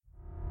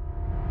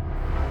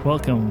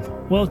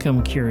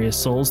Welcome,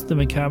 curious souls, to the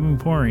Macabre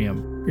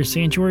Emporium, your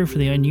sanctuary for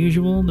the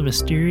unusual, the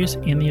mysterious,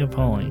 and the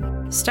appalling.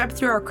 Step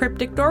through our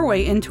cryptic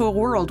doorway into a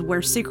world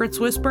where secrets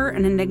whisper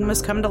and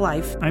enigmas come to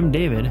life. I'm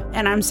David.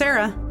 And I'm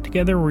Sarah.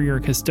 Together, we're your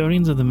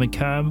custodians of the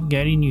macabre,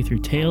 guiding you through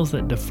tales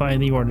that defy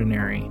the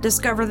ordinary.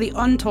 Discover the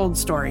untold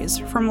stories,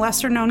 from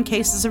lesser-known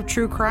cases of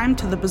true crime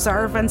to the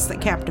bizarre events that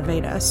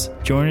captivate us.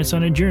 Join us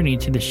on a journey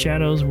to the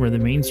shadows where the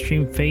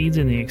mainstream fades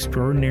and the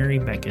extraordinary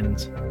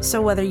beckons.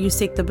 So whether you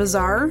seek the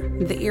bizarre,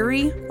 the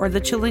eerie, or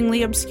the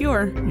chillingly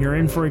obscure, you're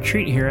in for a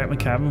treat here at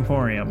Macabre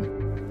Emporium.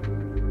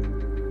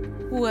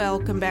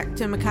 Welcome back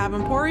to Macabre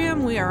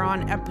Emporium. We are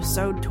on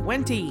episode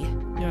 20.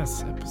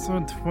 Yes,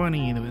 episode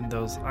 20, in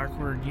those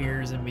awkward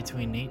years in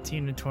between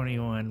 18 and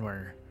 21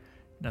 where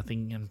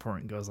nothing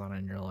important goes on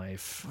in your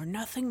life. Or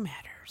nothing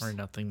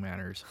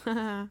matters.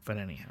 But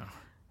anyhow.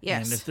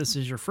 Yes. And if this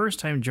is your first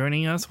time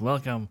joining us,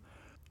 welcome.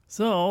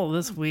 So,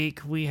 this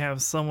week we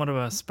have somewhat of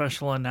a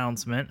special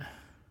announcement.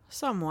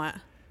 Somewhat.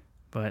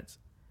 But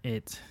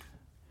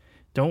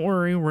don't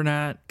worry, we're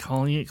not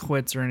calling it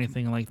quits or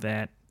anything like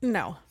that.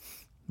 No.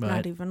 But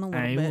not even a little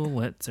bit. I will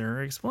let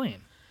Sarah explain.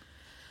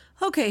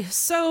 Okay,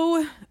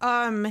 so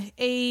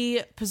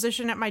a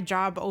position at my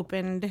job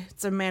opened.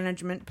 It's a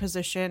management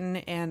position,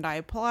 and I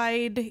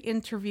applied,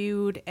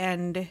 interviewed,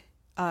 and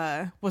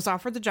was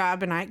offered the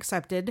job, and I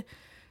accepted.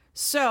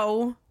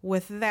 So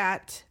with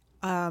that,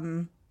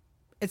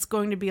 it's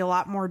going to be a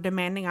lot more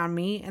demanding on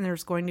me, and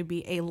there's going to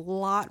be a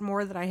lot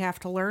more that I have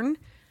to learn.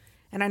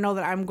 And I know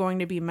that I'm going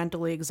to be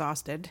mentally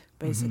exhausted,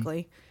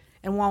 basically,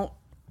 and won't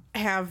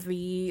have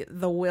the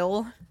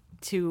will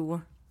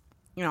to,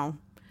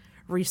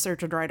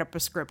 research and write up a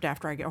script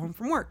after I get home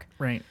from work.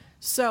 Right.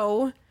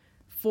 So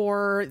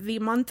for the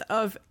month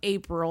of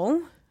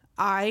April,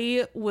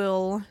 I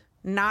will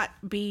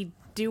not be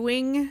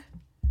doing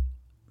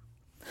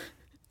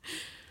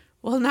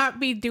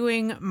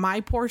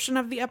my portion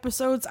of the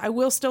episodes. I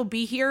will still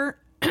be here.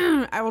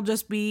 I will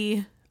just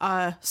be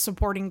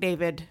supporting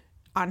David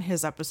on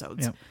his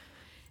episodes. Yep.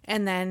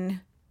 And then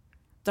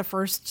the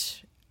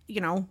first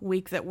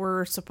week that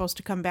we're supposed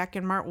to come back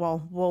in March,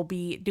 well, we'll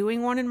be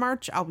doing one in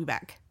March, I'll be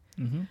back.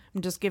 Mm-hmm.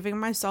 I'm just giving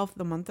myself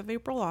the month of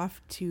April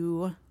off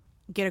to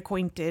get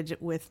acquainted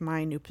with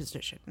my new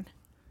position.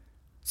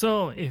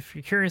 So if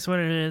you're curious what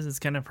it is, it's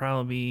going to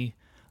probably be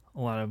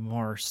a lot of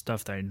more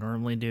stuff that I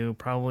normally do.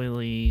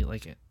 Probably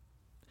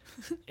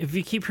if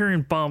you keep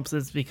hearing bumps,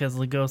 it's because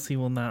Lugosi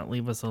will not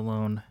leave us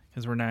alone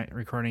because we're not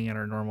recording at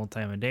our normal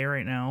time of day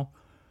right now.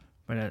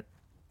 But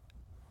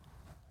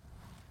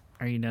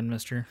are you done,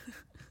 mister?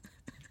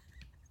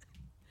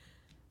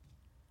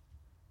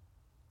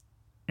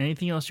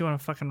 Anything else you want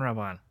to fucking rub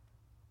on?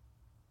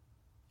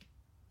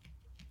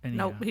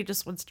 Nope, he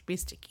just wants to be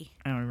sticky.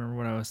 I don't remember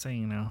what I was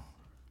saying now.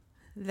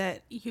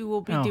 That you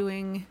will be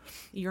doing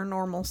your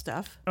normal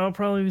stuff. I'll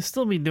probably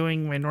still be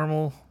doing my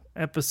normal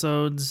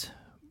episodes,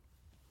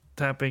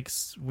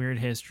 topics, weird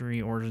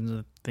history, origins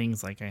of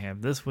things like I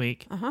have this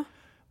week. Uh-huh.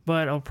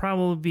 But I'll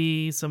probably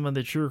be some of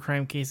the true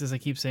crime cases I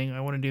keep saying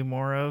I want to do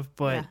more of,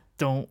 but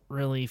don't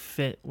really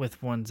fit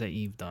with ones that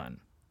you've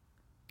done.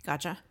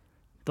 Gotcha.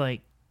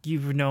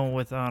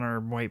 With on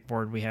our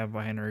whiteboard we have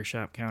behind our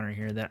shop counter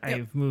here that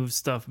I've moved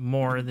stuff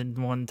more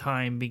than one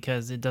time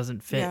because it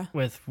doesn't fit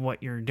with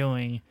what you're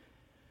doing.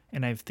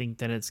 And I think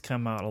that it's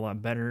come out a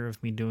lot better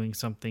of me doing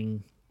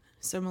something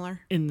similar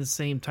in the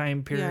same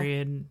time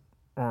period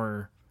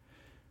or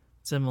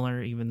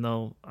similar, even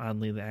though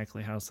oddly the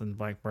Ackley House and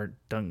Black Bart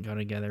don't go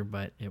together,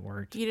 but it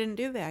worked. You didn't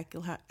do the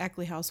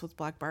Ackley House with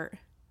Black Bart.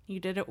 You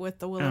did it with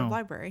the Willow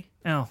Library.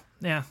 Oh,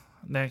 yeah.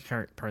 That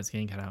part's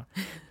getting cut out.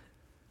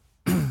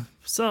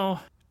 So,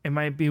 it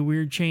might be a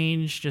weird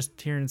change, just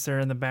hearing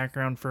Sarah in the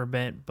background for a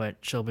bit, but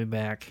she'll be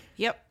back.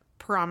 Yep,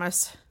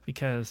 promise.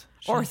 Because...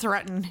 Or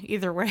threaten,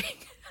 either way.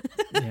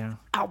 Yeah.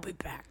 I'll be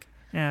back.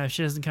 Yeah, if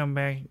she doesn't come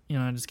back,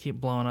 just keep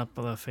blowing up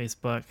on the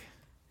Facebook.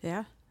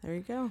 Yeah, there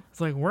you go.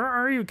 It's like, where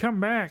are you? Come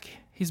back.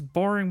 He's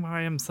boring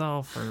by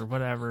himself or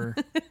whatever.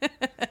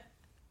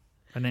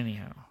 But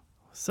anyhow.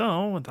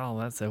 So, with all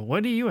that said,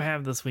 what do you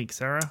have this week,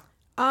 Sarah?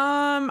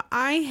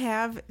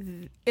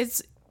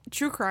 It's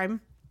true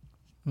crime.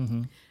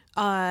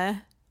 Mm-hmm.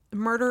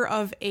 Murder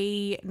of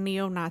a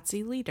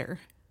neo-Nazi leader.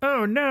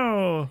 Oh,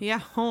 no.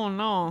 Yeah, oh,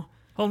 no.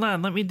 Hold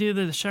on, let me do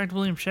the shocked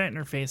William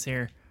Shatner face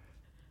here.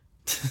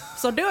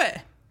 So do it.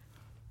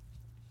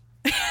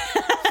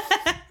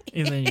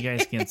 Even then you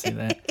guys can't see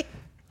that.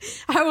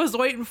 I was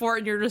waiting for it,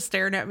 and you're just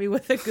staring at me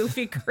with a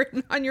goofy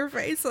grin on your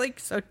face.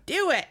 So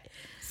do it.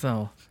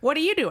 So. What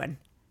are you doing?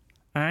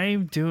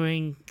 I'm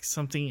doing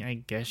something, I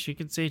guess you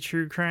could say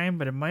true crime,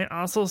 but it might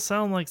also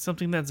sound like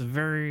something that's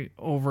very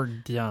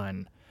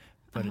overdone.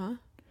 But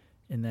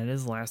and that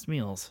is last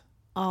meals.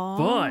 Oh.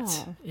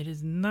 But it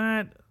is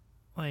not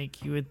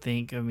like you would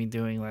think of me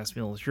doing last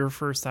meals. Your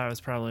first thought was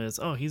probably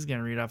he's going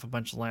to read off a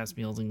bunch of last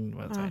meals and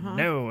whatnot.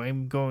 No,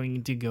 I'm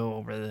going to go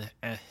over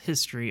a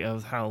history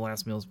of how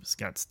last meals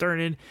got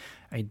started.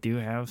 I do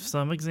have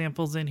some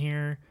examples in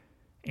here,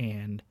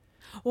 and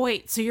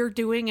Wait, so you're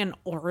doing an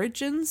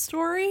origin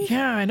story?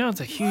 Yeah, I know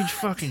it's a huge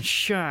fucking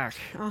shock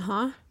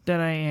that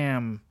I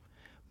am.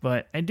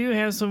 But I do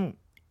have some,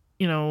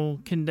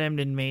 condemned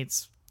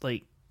inmates,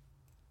 like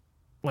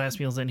last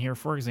meals in here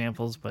for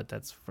examples, but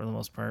that's for the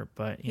most part.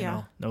 But, you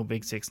know, no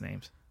big six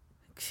names.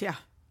 Yeah.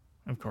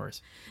 Of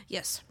course.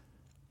 Yes.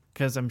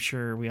 Because I'm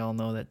sure we all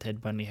know that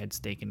Ted Bundy had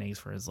steak and eggs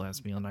for his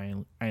last meal,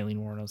 and Eileen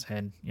Wuornos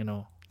had,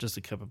 just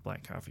a cup of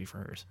black coffee for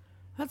hers.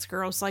 That's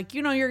gross. Like,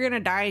 you're going to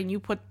die,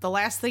 and the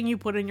last thing you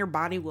put in your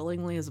body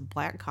willingly is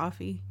black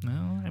coffee.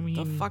 No, I mean...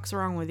 The fuck's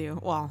wrong with you?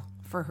 Well,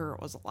 for her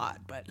it was a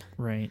lot, but...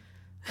 Right.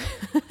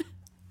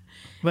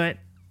 But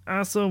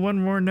also,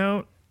 one more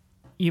note.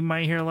 You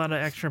might hear a lot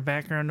of extra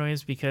background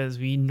noise because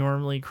we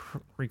normally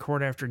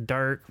record after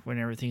dark when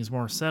everything's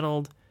more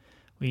settled.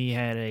 We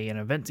had an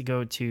event to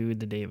go to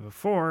the day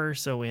before,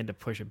 so we had to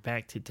push it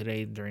back to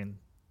today during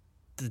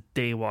the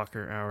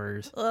daywalker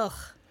hours. Ugh.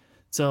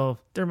 So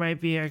there might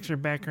be extra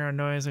background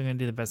noise. I'm going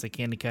to do the best I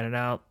can to cut it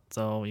out.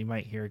 So you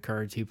might hear a car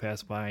or two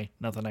pass by.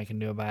 Nothing I can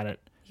do about it.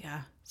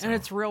 Yeah. So, and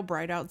it's real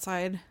bright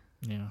outside.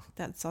 Yeah.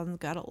 That sun's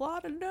got a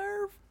lot of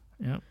nerve.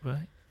 Yep, but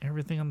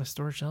everything on the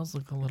store shelves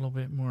look a little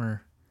bit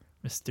more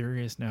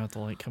mysterious now with the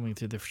light coming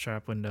through the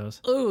shop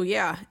windows. Oh,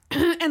 yeah.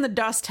 And the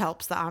dust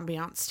helps the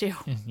ambiance, too.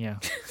 Yeah.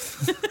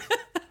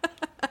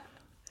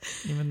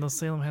 Even though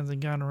Salem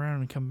hasn't gone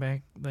around and come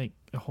back like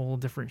a whole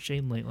different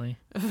shade lately.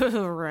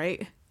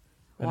 Right.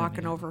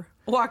 Walking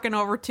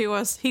over to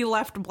us. He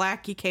left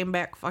black. He came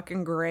back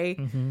fucking gray.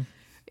 Mm-hmm.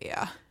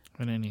 Yeah.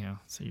 But anyhow,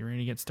 so you ready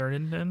to get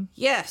started then?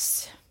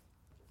 Yes.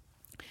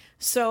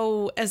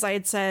 So, as I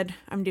had said,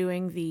 I'm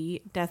doing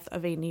the death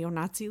of a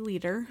neo-Nazi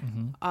leader.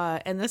 Mm-hmm.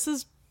 And this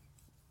is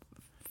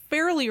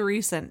fairly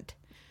recent.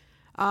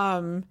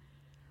 So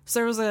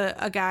there was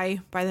a guy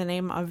by the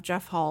name of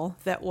Jeff Hall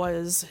that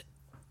was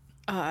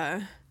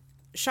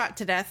shot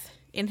to death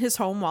in his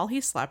home while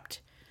he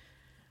slept.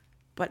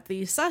 But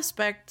the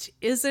suspect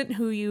isn't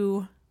who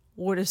you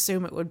would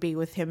assume it would be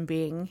with him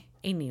being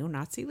a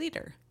neo-Nazi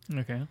leader.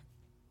 Okay.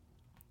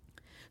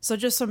 So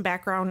just some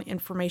background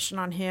information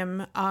on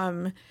him.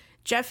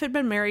 Jeff had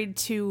been married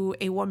to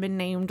a woman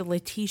named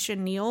Letitia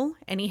Neal,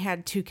 and he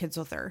had 2 kids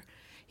with her.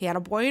 He had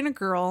a boy and a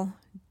girl,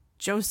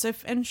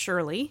 Joseph and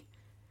Shirley.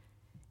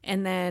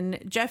 And then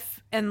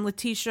Jeff and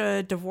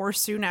Letitia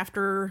divorced soon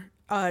after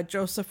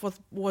Joseph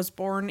was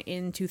born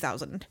in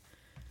 2000.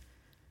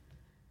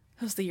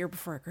 That was the year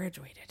before I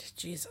graduated.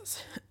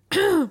 Jesus.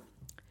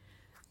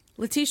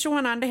 Letitia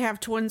went on to have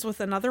twins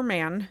with another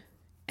man.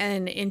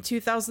 And in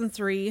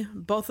 2003,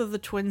 both of the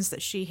twins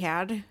that she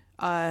had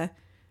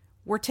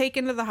were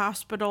taken to the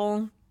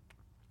hospital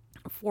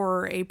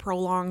for a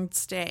prolonged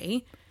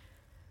stay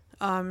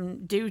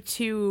due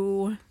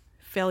to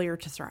failure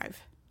to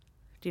thrive.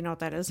 Do you know what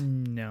that is?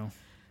 No.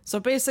 So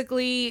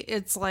basically,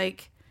 it's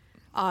like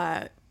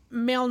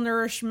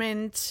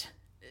malnourishment,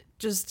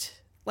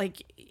 just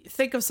like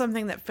think of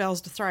something that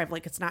fails to thrive,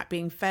 like it's not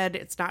being fed,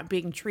 it's not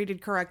being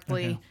treated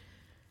correctly.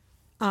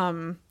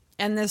 Okay.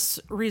 And this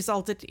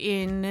resulted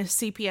in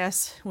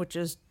CPS, which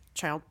is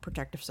Child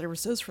Protective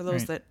Services, for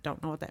those that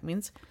don't know what that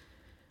means.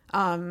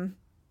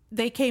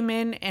 They came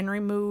in and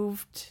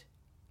removed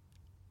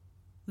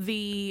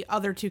the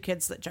other 2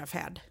 kids that Jeff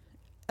had,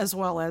 as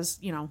well as,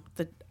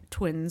 the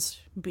twins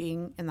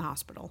being in the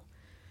hospital.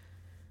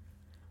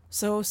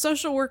 So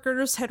social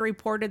workers had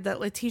reported that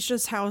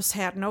Letitia's house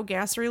had no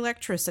gas or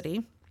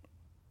electricity.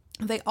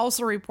 They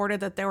also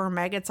reported that there were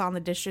maggots on the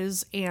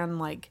dishes and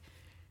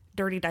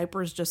dirty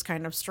diapers just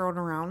kind of strewn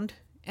around,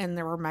 and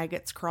there were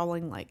maggots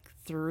crawling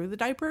through the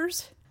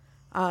diapers.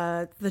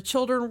 The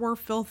children were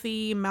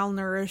filthy,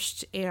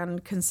 malnourished,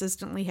 and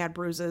consistently had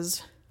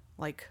bruises,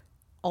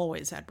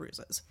 always had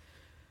bruises.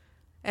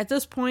 At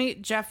this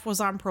point, Jeff was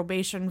on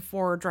probation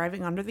for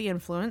driving under the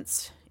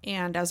influence,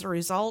 and as a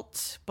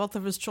result, both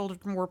of his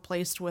children were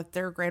placed with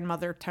their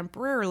grandmother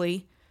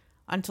temporarily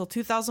until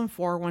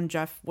 2004 when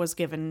Jeff was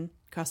given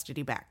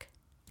custody back.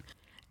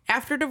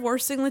 After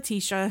divorcing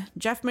Letitia,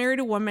 Jeff married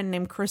a woman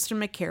named Kristen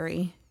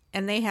McCary,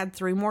 and they had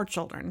 3 more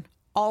children,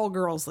 all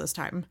girls this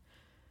time.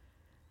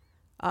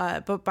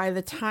 But by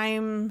the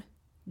time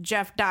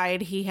Jeff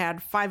died, he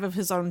had 5 of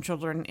his own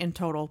children in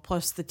total,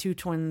 plus the 2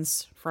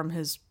 twins from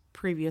his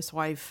previous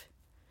wife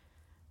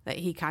that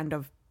he kind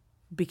of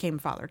became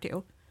father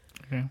to.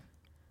 Okay.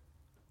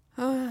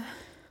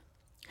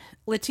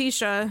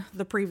 Letitia,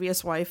 the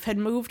previous wife, had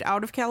moved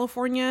out of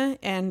California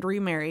and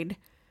remarried,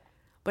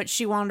 but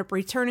she wound up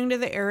returning to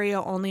the area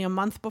only a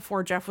month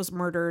before Jeff was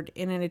murdered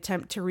in an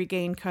attempt to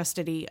regain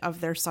custody of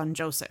their son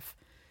Joseph,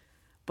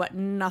 but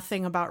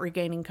nothing about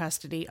regaining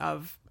custody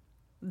of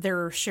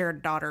their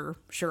shared daughter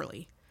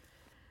Shirley.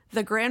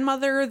 The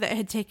grandmother that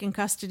had taken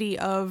custody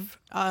of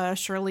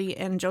Shirley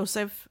and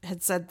Joseph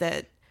had said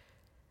that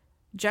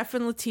Jeff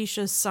and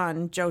Letitia's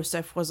son,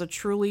 Joseph, was a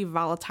truly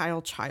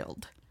volatile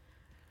child.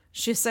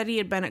 She said he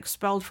had been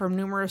expelled from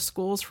numerous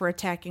schools for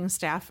attacking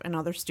staff and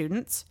other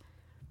students.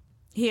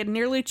 He had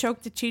nearly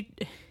choked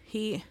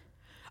he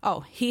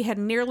had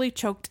nearly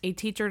choked a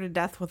teacher to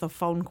death with a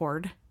phone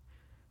cord.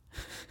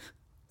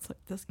 It's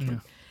like this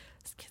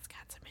kid's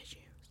got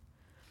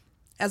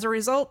As a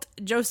result,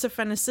 Joseph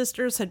and his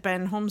sisters had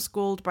been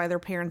homeschooled by their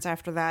parents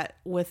after that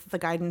with the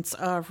guidance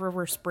of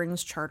River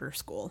Springs Charter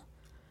School.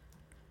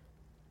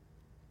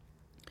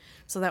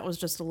 So that was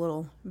just a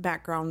little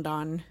background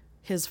on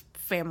his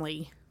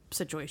family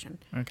situation.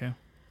 Okay.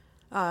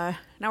 Now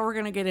we're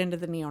going to get into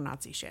the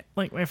neo-Nazi shit.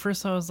 Like, at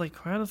first I was like,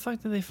 how the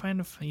fuck did they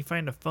find you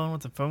find a phone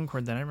with a phone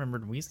cord? Then I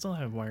remembered we still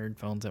have wired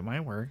phones at my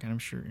work, and I'm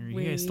sure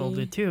you guys still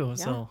do too. Yeah.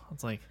 So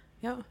it's like...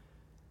 Yeah.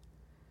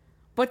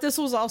 But this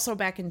was also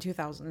back in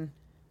 2000.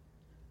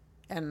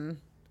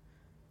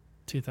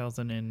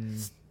 2000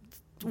 and...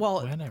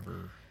 Well...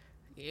 Whenever.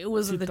 It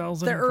was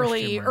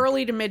the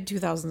early to mid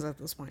 2000s at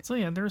this point. So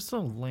yeah, there's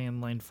still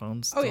landline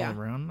phones still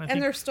around.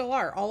 And there still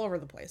are all over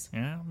the place.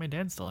 Yeah, my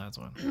dad still has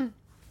one.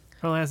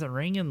 Probably hasn't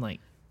rang in like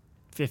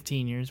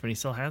 15 years, but he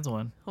still has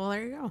one. Well,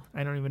 there you go.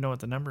 I don't even know what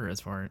the number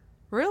is for it.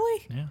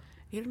 Really? Yeah.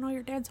 You don't know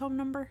your dad's home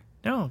number?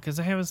 No, because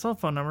I have his cell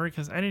phone number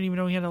because I didn't even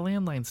know he had a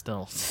landline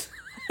still.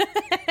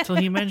 Until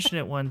he mentioned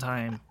it one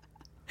time.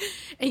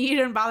 And you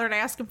didn't bother to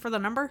ask him for the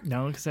number?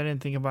 No, because I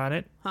didn't think about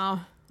it.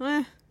 Oh.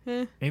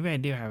 Maybe I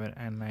do have it,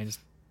 and I just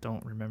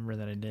don't remember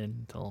that I did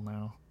until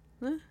now.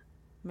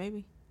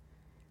 Maybe.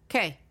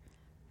 Okay.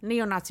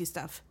 Neo-Nazi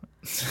stuff.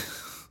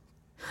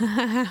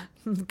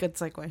 Good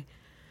segue.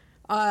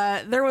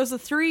 There was a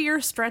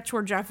 3-year stretch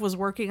where Jeff was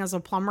working as a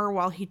plumber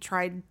while he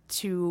tried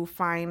to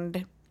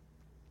find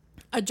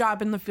a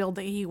job in the field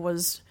that he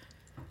was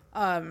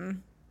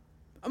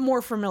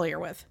more familiar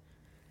with.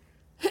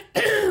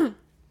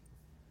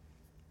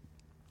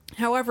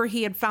 However,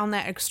 he had found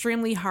that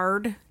extremely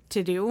hard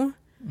to do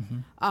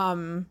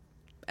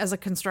as a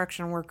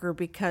construction worker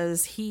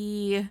because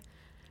he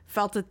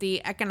felt that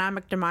the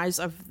economic demise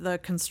of the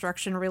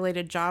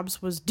construction-related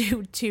jobs was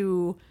due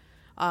to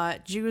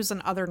Jews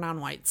and other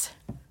non-whites.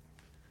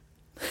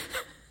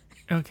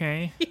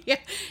 Okay. Yeah,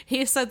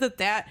 he said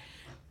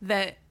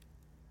that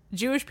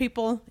Jewish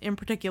people in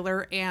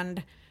particular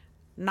and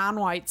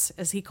non-whites,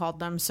 as he called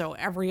them, so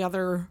every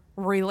other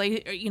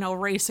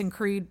race and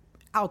creed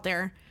out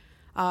there,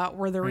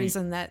 were the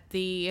reason that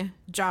the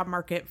job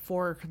market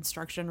for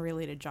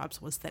construction-related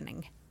jobs was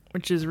thinning.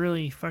 Which is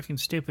really fucking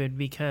stupid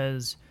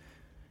because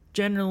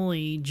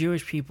generally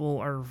Jewish people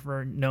are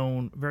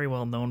very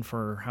well known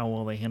for how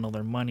well they handle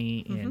their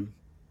money and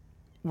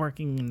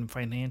working in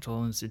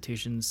financial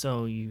institutions.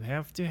 So you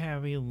have to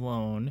have a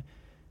loan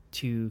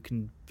to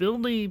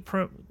build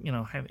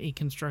have a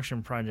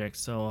construction project.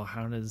 So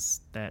how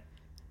does that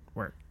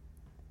work?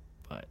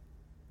 But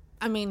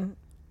I mean,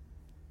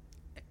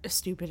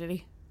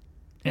 stupidity.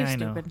 Yeah, I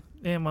know.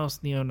 Yeah,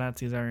 most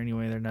neo-Nazis are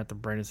anyway. They're not the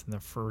brightest in the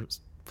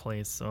first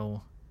place,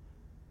 so...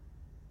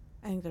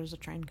 I think there's a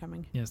train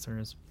coming. Yes, there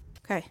is.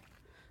 Okay.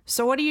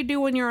 So what do you do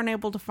when you're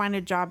unable to find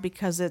a job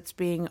because it's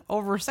being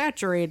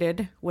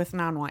oversaturated with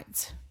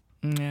non-whites?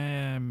 I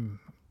don't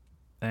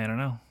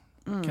know.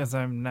 Because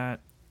I'm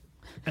not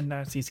a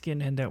Nazi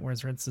skinhead that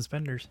wears red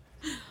suspenders.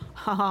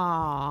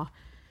 Ha.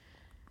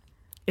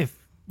 If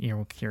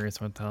you're curious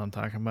what the hell I'm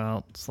talking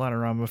about,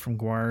 Slaughterama from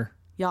Guar.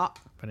 Yeah.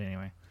 But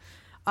anyway.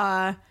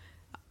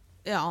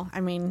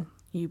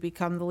 You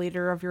become the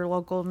leader of your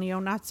local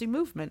neo-Nazi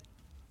movement.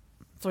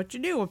 That's what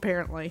you do,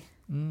 apparently.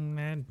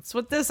 That's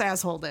what this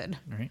asshole did.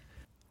 Right.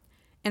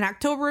 In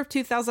October of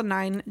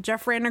 2009,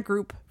 Jeff ran a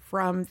group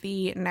from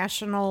the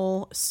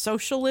National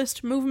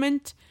Socialist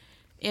Movement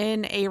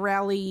in a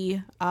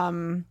rally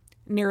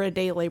near a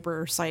day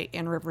labor site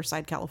in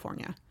Riverside,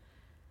 California.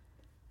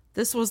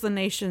 This was the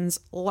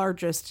nation's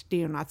largest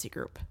neo-Nazi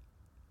group.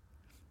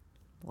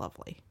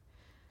 Lovely.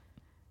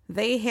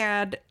 They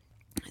had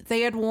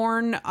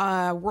worn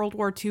World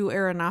War II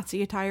era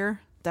Nazi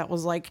attire. That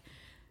was like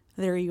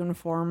their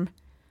uniform.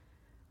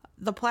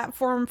 The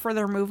platform for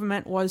their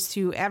movement was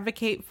to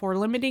advocate for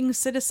limiting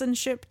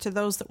citizenship to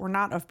those that were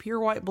not of pure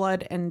white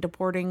blood and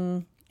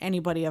deporting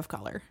anybody of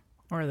color.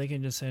 Or they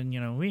could just say,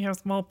 we have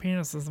small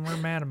penises and we're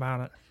mad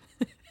about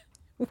it.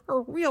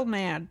 We're real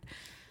mad.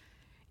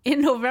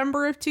 In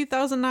November of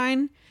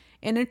 2009,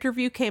 an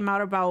interview came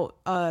out about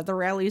the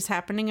rallies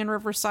happening in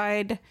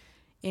Riverside,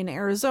 in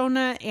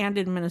Arizona, and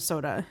in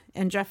Minnesota.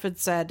 And Jeff had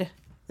said,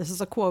 this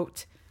is a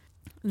quote,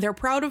 "They're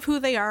proud of who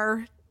they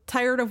are,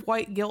 tired of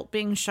white guilt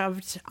being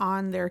shoved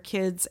on their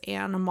kids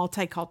and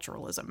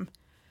multiculturalism.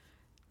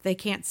 They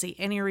can't see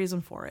any reason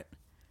for it."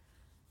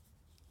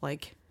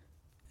 Like,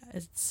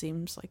 it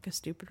seems like a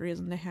stupid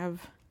reason to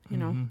have,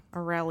 a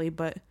rally,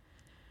 but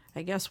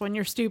I guess when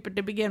you're stupid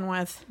to begin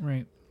with.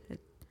 Right.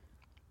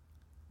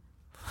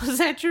 Was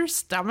that your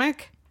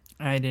stomach?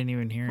 I didn't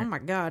even hear it. Oh my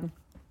God.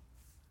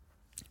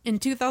 In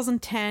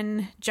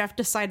 2010, Jeff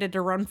decided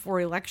to run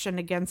for election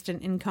against an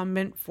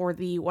incumbent for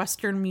the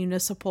Western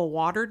Municipal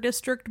Water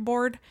District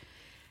Board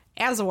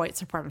as a white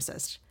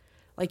supremacist.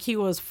 Like, he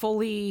was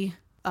fully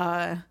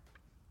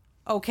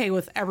okay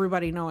with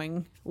everybody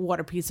knowing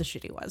what a piece of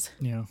shit he was.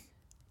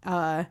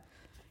 Yeah.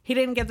 He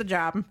didn't get the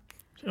job.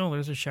 Oh,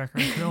 there's a shocker.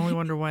 I can only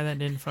wonder why that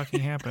didn't fucking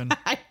happen.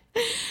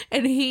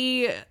 And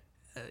he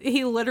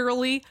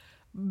literally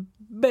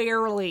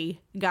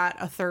barely got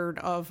a third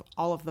of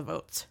all of the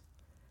votes.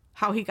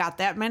 How he got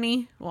that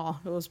many?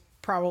 Well, it was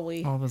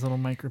probably. All of his little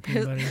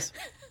Micro-Peen buddies.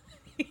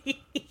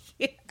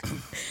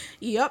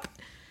 Yep.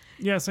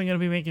 Yes, I'm going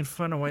to be making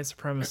fun of white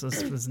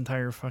supremacists for this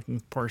entire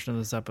fucking portion of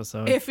this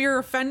episode. If you're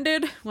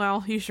offended,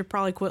 well, you should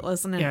probably quit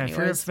listening. Yeah, anyways. if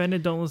you're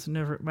offended, don't listen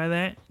to by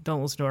that.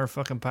 Don't listen to our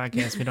fucking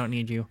podcast. We don't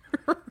need you.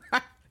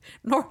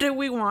 Nor do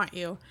we want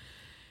you.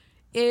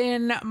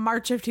 In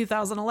March of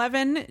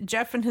 2011,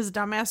 Jeff and his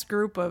dumbass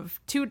group of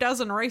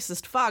 24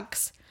 racist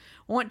fucks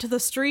went to the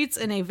streets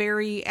in a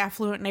very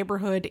affluent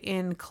neighborhood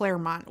in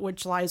Claremont,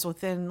 which lies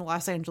within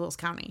Los Angeles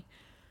County.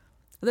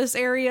 This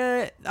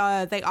area,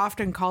 they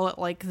often call it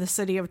like the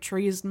city of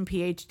trees and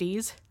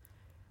PhDs.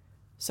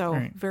 So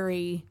right.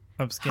 Very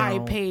upscale,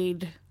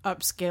 high-paid,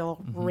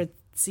 upscale,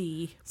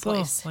 ritzy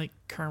place. So, like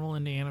Carmel,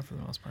 Indiana, for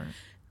the most part.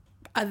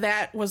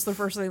 That was the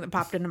first thing that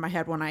popped into my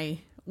head when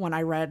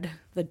I read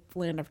the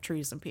land of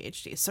trees and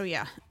PhDs. So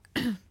yeah,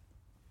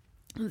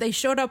 they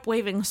showed up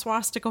waving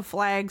swastika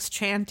flags,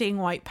 chanting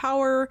white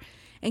power,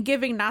 and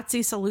giving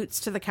Nazi salutes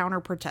to the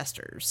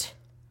counter-protesters.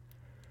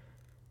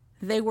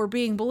 They were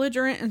being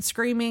belligerent and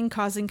screaming,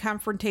 causing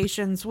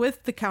confrontations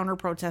with the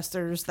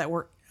counter-protesters that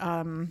were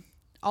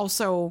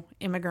also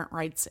immigrant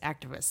rights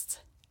activists.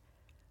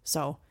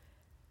 So,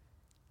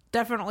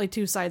 definitely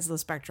two sides of the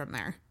spectrum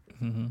there.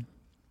 Mm-hmm.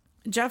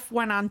 Jeff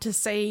went on to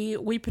say,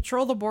 "We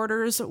patrol the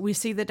borders, we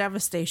see the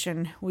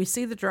devastation, we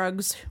see the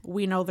drugs,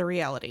 we know the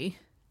reality."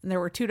 And there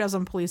were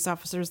 24 police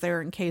officers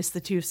there in case the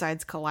two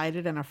sides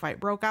collided and a fight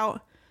broke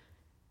out.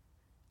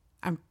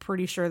 I'm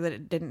pretty sure that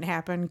it didn't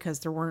happen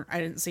because I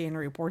didn't see any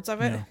reports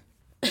of it.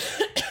 No.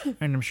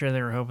 And I'm sure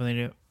they were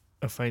hoping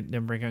a fight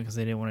didn't break out because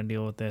they didn't want to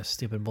deal with that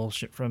stupid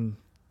bullshit from,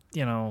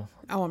 Oh,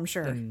 I'm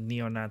sure. the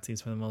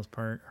neo-Nazis for the most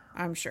part.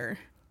 I'm sure.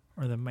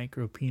 Or the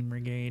Micro-Peen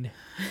Brigade.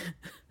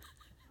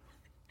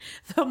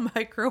 The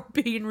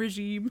Micro-Peen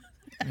regime.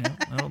 Yeah,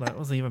 oh, that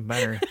was even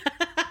better.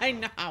 I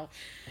know.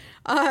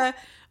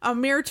 A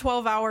mere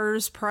 12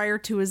 hours prior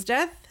to his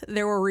death,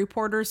 there were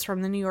reporters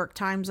from the New York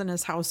Times in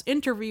his house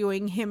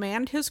interviewing him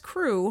and his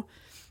crew.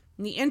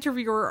 The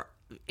interviewer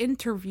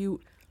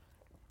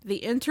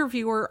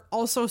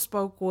also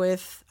spoke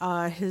with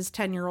his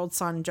 10-year-old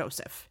son,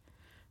 Joseph,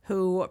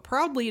 who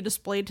proudly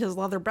displayed his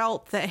leather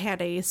belt that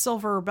had a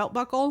silver belt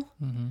buckle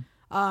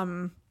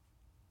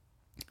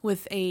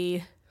with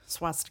a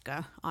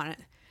swastika on it,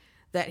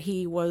 that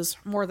he was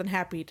more than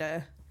happy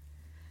to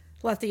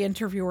let the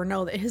interviewer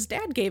know that his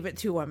dad gave it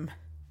to him.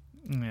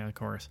 Yeah, of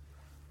course.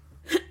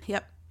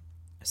 Yep.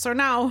 So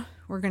now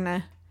we're going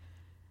to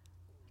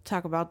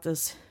talk about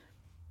this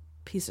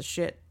piece of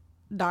shit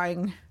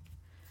dying.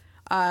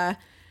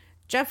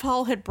 Jeff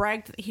Hall had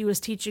bragged that he was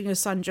teaching his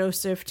son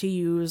Joseph to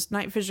use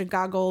night vision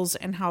goggles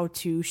and how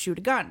to shoot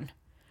a gun.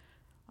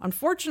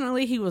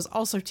 Unfortunately, he was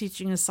also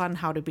teaching his son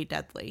how to be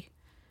deadly.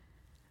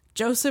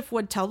 Joseph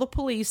would tell the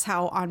police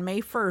how on May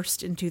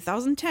 1st in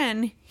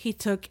 2010, he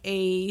took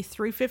a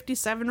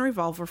 .357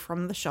 revolver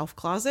from the shelf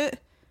closet,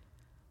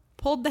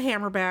 pulled the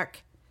hammer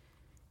back,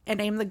 and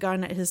aimed the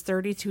gun at his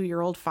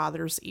 32-year-old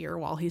father's ear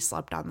while he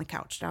slept on the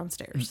couch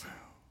downstairs.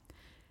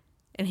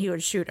 And he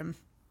would shoot him.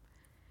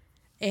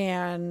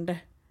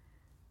 And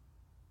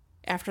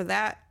after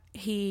that,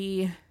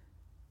 it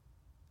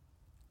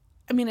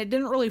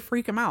didn't really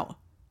freak him out.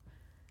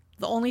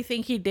 The only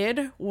thing he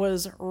did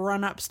was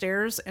run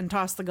upstairs and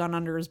toss the gun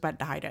under his bed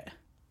to hide it.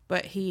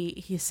 But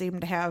he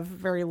seemed to have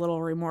very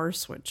little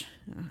remorse, which,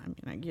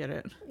 I get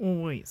it.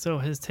 Wait, so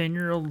his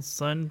 10-year-old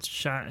son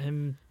shot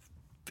him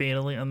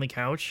fatally on the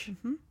couch?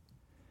 Mm-hmm.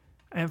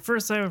 At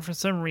first, for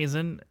some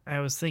reason, I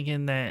was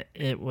thinking that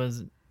he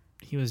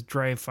was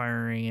dry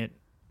firing it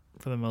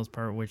for the most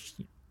part, which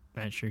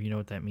I'm not sure you know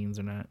what that means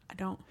or not. I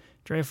don't.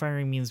 Dry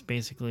firing means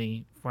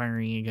basically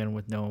firing a gun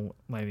with no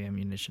live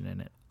ammunition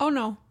in it. Oh,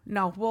 no.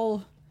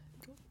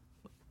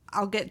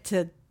 I'll get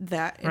to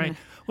that. Right.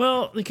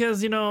 Well,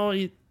 because,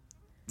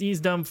 these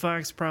dumb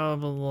fucks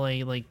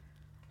probably,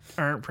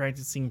 aren't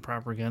practicing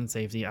proper gun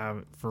safety,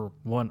 for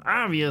one,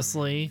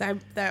 obviously.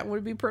 That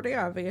would be pretty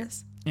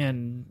obvious.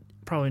 And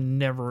probably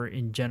never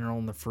in general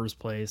in the first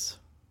place.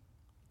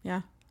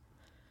 Yeah.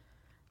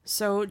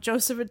 So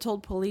Joseph had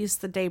told police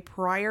the day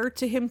prior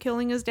to him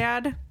killing his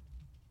dad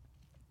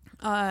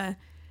that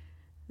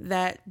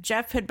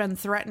Jeff had been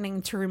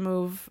threatening to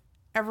remove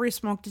every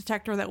smoke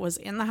detector that was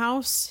in the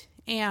house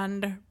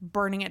and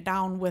burning it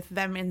down with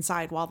them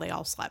inside while they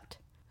all slept.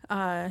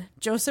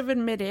 Joseph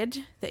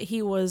admitted that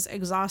he was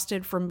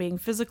exhausted from being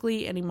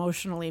physically and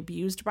emotionally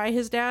abused by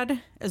his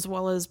dad, as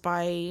well as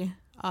by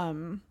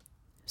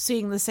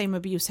seeing the same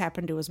abuse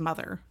happen to his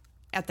mother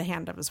at the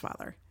hand of his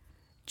father.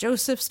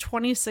 Joseph's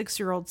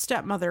 26-year-old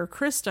stepmother,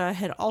 Krista,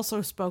 had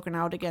also spoken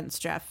out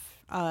against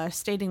Jeff,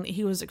 stating that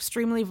he was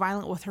extremely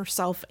violent with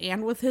herself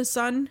and with his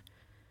son,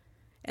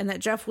 and that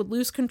Jeff would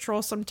lose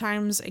control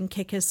sometimes and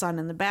kick his son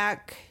in the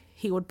back.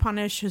 He would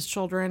punish his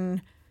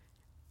children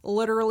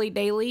literally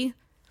daily,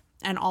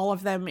 and all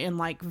of them in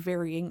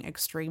varying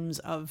extremes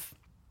of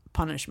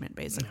punishment,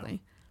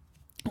 basically.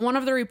 Yeah. One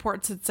of the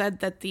reports had said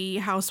that the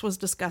house was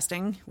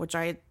disgusting, which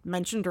I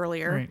mentioned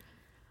earlier.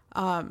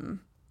 Right.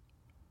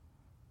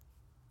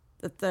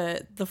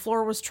 that the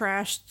floor was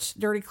trashed,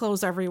 dirty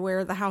clothes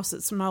everywhere. The house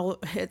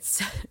smelled.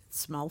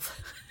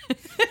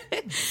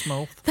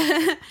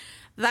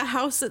 The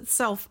house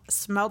itself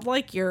smelled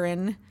like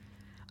urine.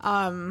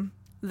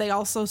 They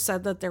also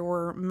said that there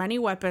were many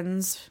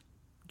weapons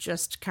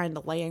just kind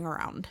of laying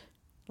around,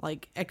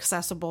 like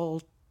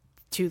accessible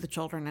to the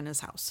children in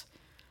his house.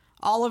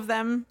 All of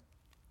them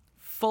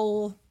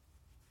full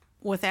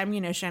with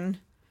ammunition.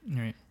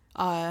 Right.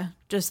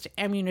 Just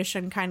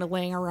ammunition kind of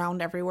laying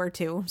around everywhere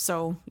too.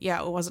 So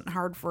yeah, it wasn't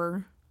hard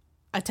for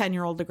a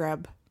 10-year-old to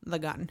grab the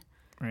gun.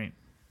 Right.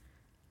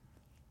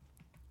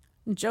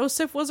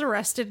 Joseph was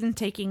arrested and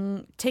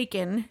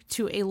taken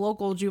to a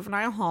local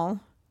juvenile hall.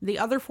 The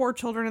other 4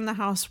 children in the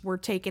house were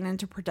taken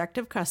into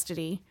protective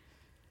custody.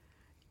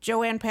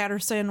 Joanne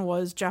Patterson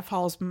was Jeff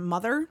Hall's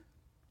mother.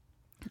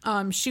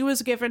 She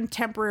was given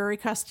temporary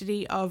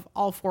custody of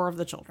all 4 of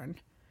the children,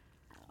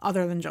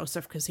 other than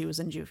Joseph because he was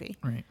in juvie.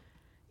 Right.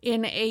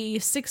 In a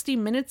 60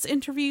 Minutes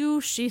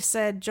interview, she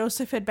said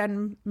Joseph had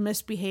been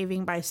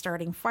misbehaving by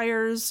starting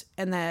fires,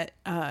 and that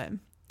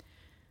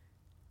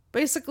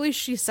basically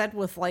she said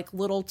with like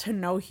little to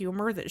no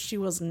humor that she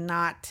was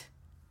not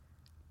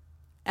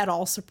at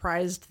all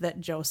surprised that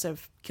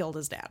Joseph killed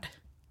his dad.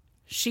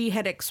 She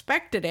had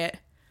expected it.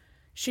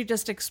 She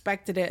just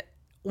expected it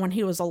when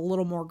he was a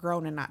little more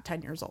grown and not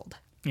 10 years old.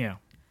 Yeah.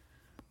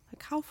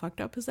 Like, how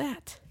fucked up is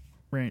that?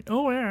 Right.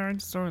 Oh, yeah, I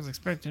just always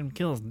expected him to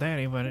kill his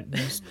daddy, but it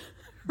just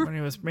when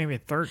he was maybe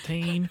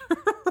 13.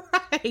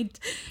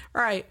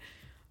 Right.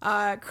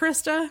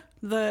 Krista,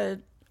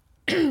 the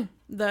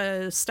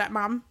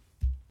stepmom.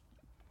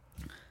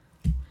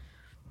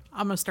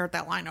 I'm going to start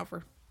that line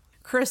over.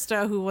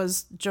 Krista, who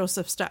was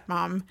Joseph's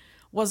stepmom,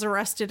 was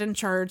arrested and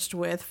charged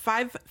with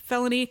 5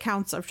 felony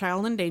counts of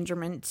child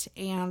endangerment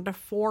and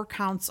 4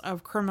 counts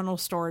of criminal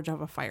storage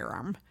of a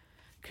firearm.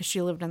 Because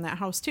she lived in that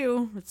house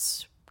too.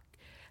 It's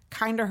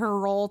kind of her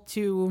role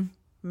to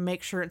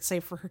make sure it's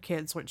safe for her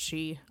kids, which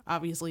she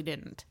obviously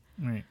didn't.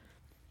 Right.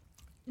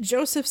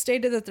 Joseph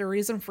stated that the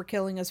reason for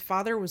killing his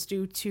father was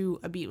due to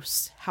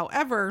abuse.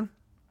 However,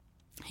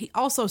 he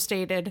also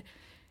stated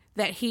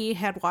that he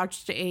had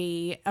watched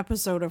a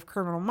episode of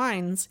Criminal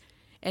Minds,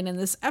 and in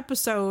this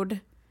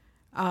episode,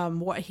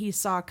 what he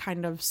saw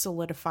kind of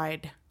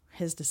solidified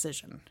his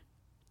decision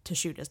to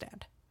shoot his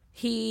dad.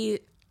 He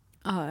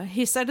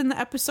said in the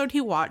episode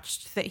he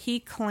watched that he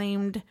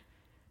claimed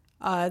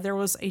there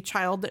was a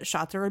child that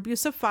shot their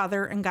abusive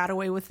father and got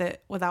away with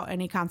it without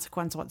any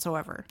consequence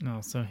whatsoever.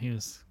 No, so he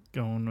was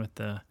going with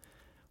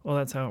well,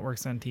 that's how it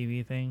works on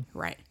TV thing.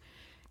 Right.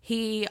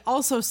 He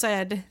also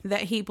said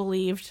that he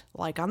believed,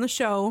 like on the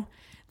show,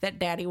 that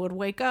Daddy would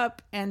wake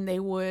up and they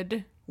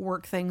would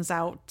work things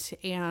out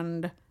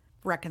and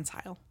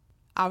reconcile.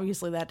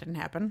 Obviously, that didn't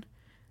happen.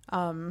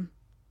 I'm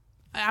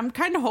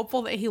kind of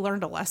hopeful that he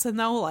learned a lesson,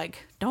 though.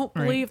 Like, don't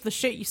believe the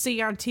shit you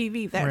see on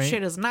TV. That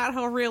shit is not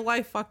how real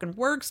life fucking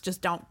works.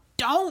 Just don't.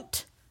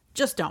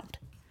 Just don't.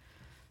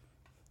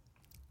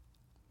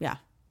 Yeah.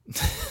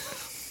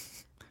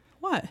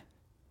 What?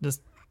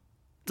 Just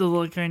the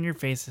look on your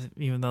face,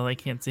 even though they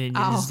can't see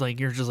it,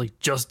 you're just like,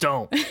 just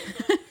don't.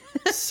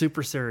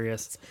 Super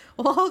serious.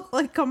 Well,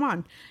 like, come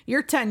on.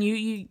 You're 10.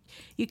 You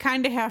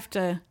kind of have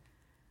to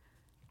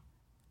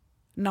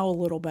know a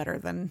little better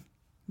than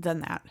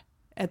that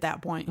at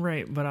that point.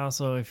 Right, but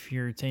also if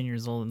you're 10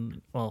 years old,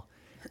 and well,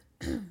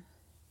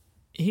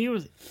 he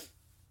was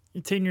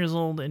 10 years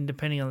old, and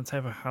depending on the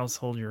type of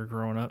household you're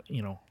growing up,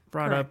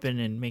 brought Correct. up in,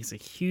 and makes a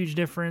huge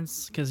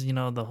difference because,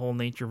 the whole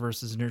nature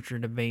versus nurture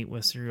debate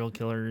with serial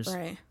killers.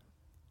 Right.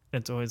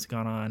 It's always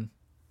gone on.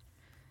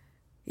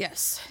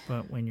 Yes.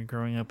 But when you're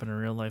growing up in a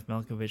real life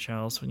Malkovich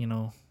house,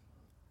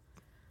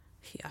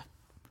 Yeah.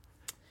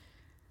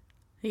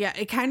 Yeah,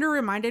 it kind of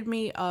reminded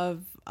me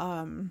of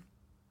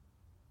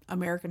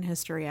American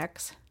History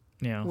X.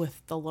 Yeah.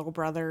 With the little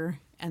brother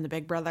and the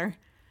big brother.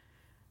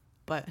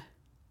 But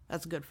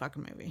that's a good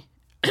fucking movie.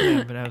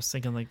 Yeah, but I was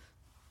thinking like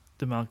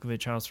the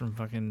Malkovich house from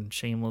fucking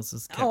Shameless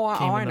is came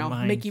I know.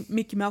 Mind.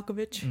 Mickey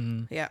Malkovich.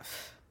 Mm-hmm. Yeah.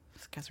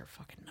 These guys are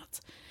fucking nuts.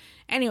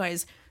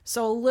 Anyways,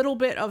 so a little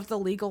bit of the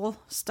legal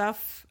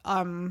stuff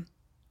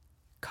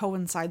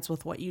coincides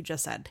with what you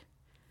just said.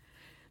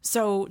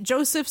 So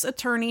Joseph's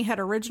attorney had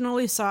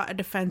originally sought a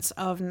defense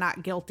of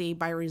not guilty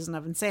by reason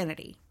of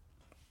insanity.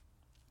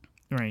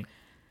 Right.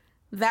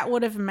 That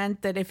would have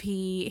meant that if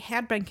he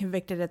had been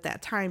convicted at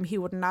that time, he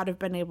would not have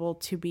been able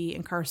to be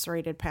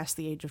incarcerated past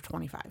the age of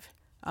 25.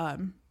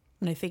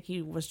 And I think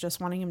he was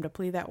just wanting him to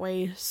plead that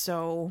way,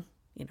 so,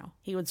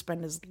 he would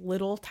spend as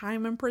little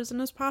time in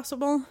prison as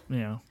possible.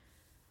 Yeah.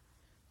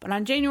 But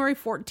on January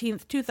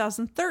 14th,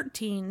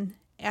 2013,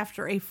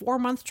 after a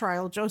 4-month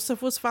trial,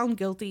 Joseph was found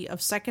guilty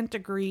of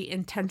second-degree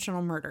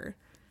intentional murder.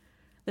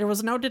 There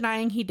was no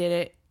denying he did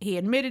it. He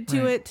admitted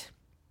to it.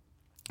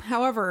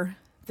 However,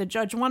 the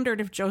judge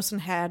wondered if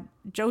Joseph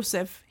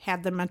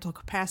had the mental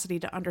capacity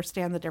to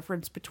understand the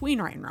difference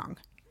between right and wrong.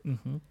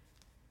 Mm-hmm.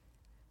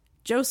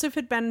 Joseph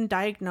had been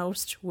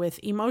diagnosed with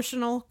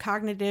emotional,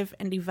 cognitive,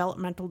 and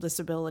developmental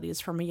disabilities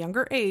from a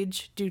younger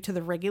age due to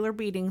the regular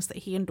beatings that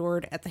he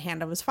endured at the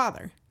hand of his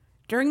father.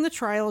 During the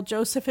trial,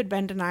 Joseph had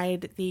been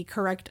denied the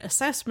correct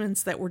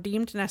assessments that were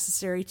deemed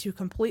necessary to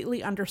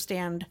completely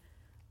understand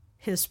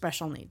his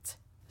special needs.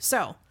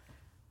 So,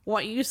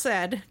 what you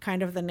said,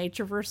 kind of the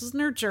nature versus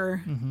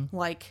nurture,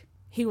 like,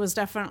 he was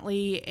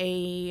definitely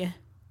a,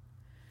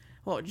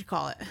 what would you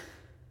call it?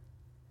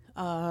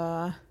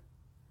 I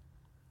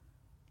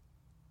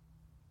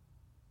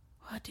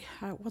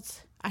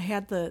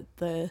had it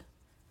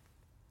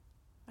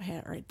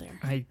right there.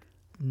 I'm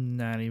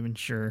not even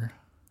sure.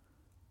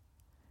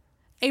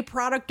 A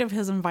product of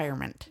his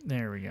environment.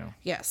 There we go.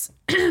 Yes.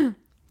 And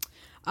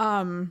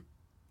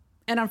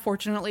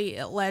unfortunately,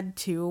 it led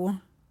to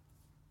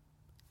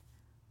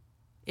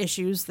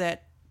issues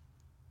that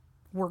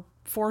were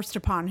forced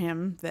upon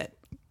him that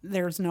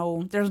there's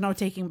no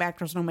taking back,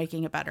 there's no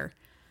making it better.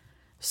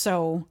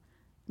 So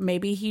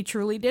maybe he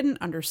truly didn't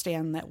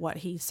understand that what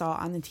he saw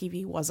on the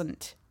TV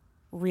wasn't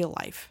real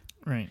life.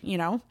 Right. You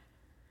know?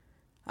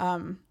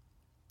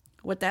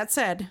 With that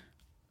said,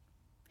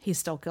 he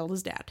still killed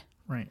his dad.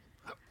 Right.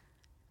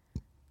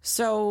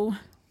 So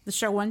the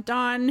show went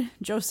on.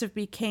 Joseph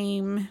would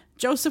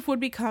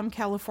become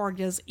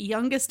California's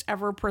youngest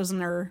ever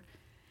prisoner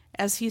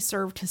as he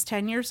served his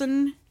 10 years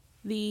in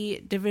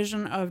the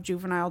Division of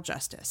Juvenile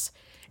Justice.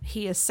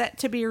 He is set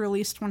to be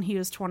released when he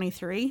is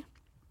 23,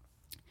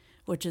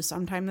 which is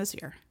sometime this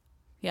year.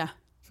 Yeah.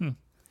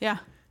 Yeah.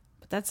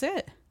 But that's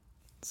it.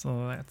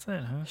 So that's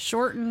it, huh?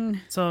 Short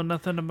and... So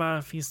nothing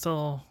about if he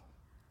still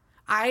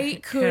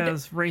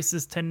has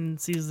racist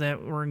tendencies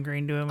that were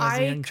ingrained to him as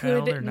a young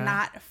child or not?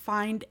 I could not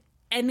find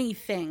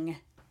anything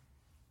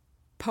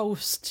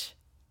post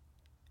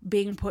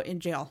being put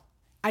in jail.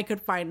 I could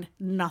find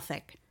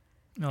nothing.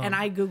 Oh. And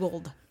I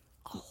Googled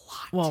a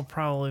lot. Well,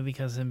 probably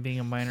because him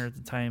being a minor at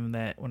the time,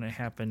 that when it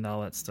happened,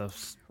 all that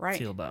stuff's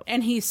sealed up.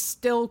 And he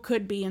still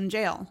could be in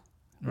jail.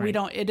 Right.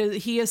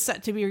 He is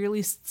set to be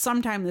released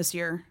sometime this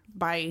year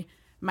by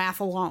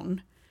math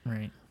alone.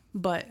 Right.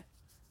 But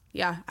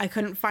yeah, I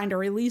couldn't find a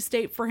release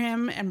date for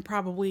him, and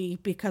probably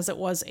because it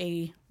was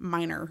a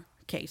minor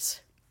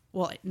case.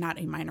 Well, not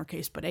a minor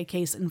case, but a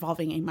case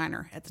involving a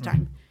minor at the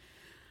time.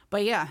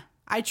 But yeah,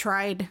 I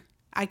tried.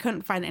 I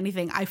couldn't find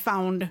anything. I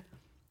found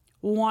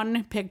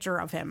one picture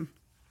of him,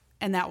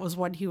 and that was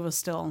when he was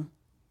still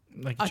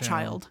Like a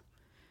child.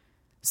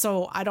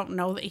 So I don't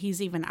know that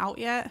he's even out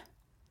yet.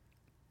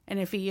 And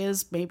if he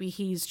is, maybe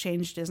he's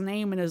changed his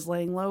name and is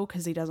laying low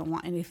because he doesn't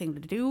want anything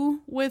to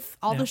do with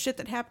all the shit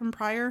that happened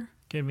prior.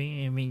 Could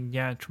be. I mean,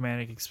 yeah,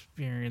 traumatic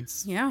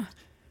experience. Yeah.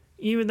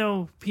 Even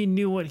though he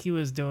knew what he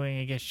was doing,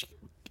 I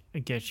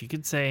guess you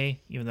could say,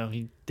 even though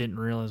he didn't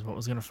realize what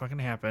was going to fucking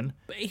happen.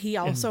 But he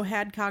also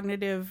had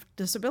cognitive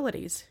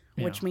disabilities,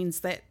 which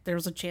means that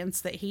there's a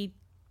chance that he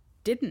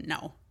didn't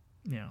know.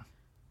 Yeah.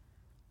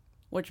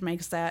 Which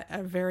makes that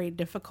a very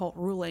difficult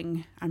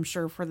ruling, I'm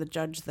sure, for the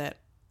judge that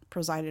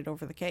presided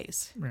over the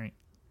case. Right.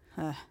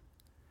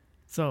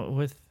 So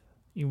with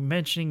you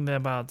mentioning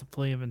about the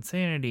plea of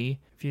insanity,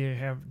 if you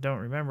don't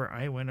remember,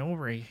 I went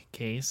over a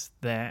case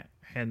that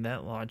had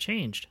that law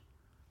changed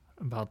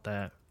about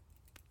that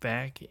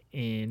back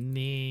in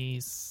the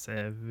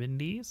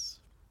 70s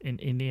in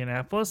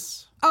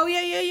Indianapolis. Oh,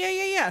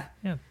 yeah.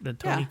 Yeah, the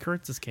Tony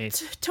Kurtz's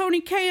case.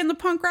 Tony K and the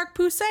Punk Rock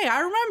Poussey,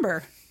 I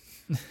remember.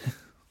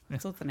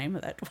 That's what the name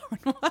of that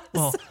one was.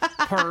 Well,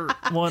 part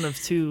 1 of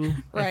 2.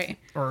 Right.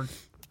 Or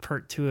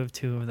part 2 of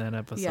 2 of that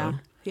episode.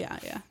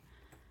 Yeah.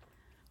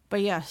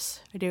 But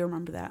yes, I do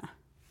remember that.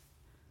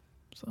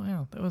 So,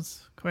 yeah, that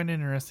was quite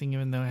interesting,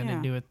 even though it had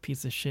to do with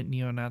piece of shit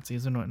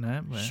neo-Nazis and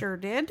whatnot. But. Sure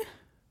did.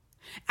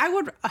 I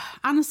would,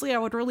 honestly, I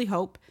would really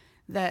hope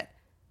that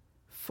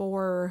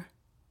for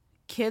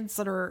kids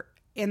that are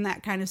in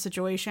that kind of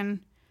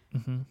situation,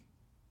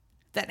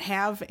 that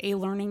have a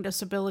learning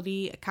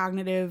disability, a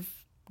cognitive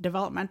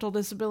developmental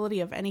disability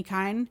of any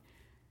kind,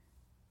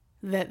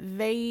 that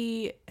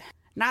they,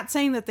 not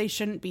saying that they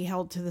shouldn't be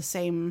held to the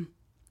same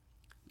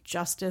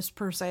justice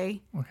per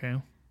se.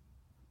 Okay.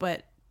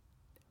 But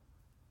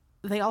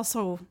they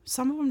also,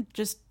 some of them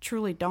just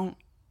truly don't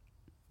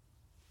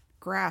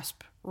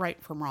grasp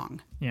right from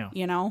wrong. Yeah.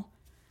 You know?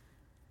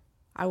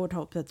 I would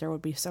hope that there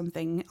would be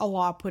a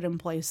law put in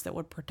place that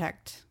would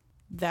protect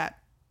that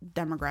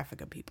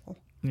demographic of people.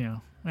 Yeah.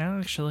 Well,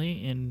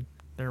 actually,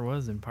 there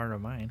was in part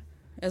of mine.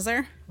 Is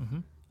there? Mm-hmm.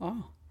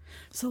 Oh.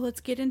 So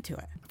let's get into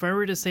it. If I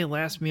were to say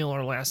last meal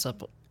or last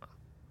supper,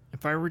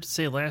 if I were to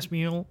say last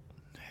meal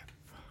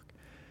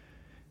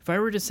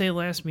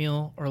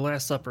or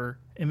last supper,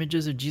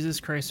 images of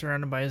Jesus Christ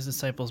surrounded by his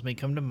disciples may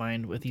come to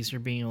mind, with Easter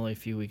being only a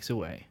few weeks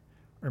away.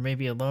 Or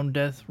maybe a lone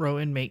death row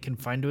inmate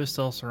confined to his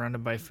cell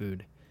surrounded by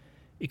food.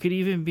 It could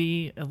even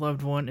be a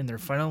loved one in their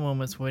final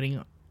moments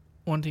It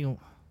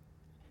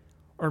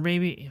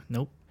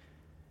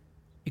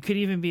could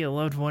even be a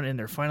loved one in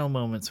their final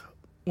moments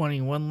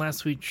wanting one last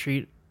sweet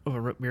treat of a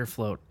root beer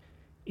float.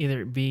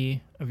 Either it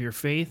be of your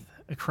faith,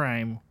 a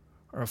crime,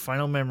 or a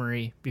final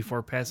memory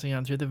before passing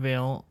on through the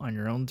veil on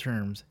your own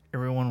terms.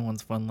 Everyone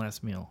wants one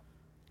last meal.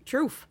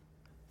 Truth.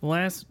 The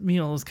last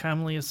meal is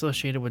commonly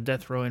associated with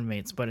death row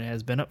inmates, but it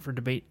has been up for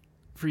debate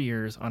for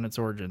years on its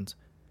origins.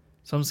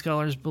 Some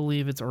scholars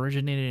believe it's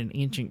originated in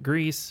ancient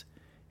Greece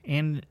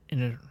and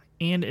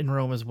in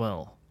Rome as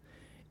well.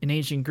 In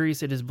ancient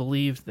Greece, it is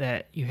believed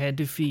that you had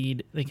to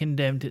feed the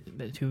condemned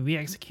to be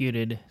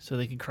executed so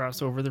they could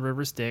cross over the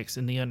river Styx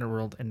in the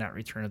underworld and not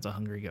return as a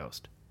hungry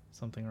ghost.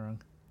 Something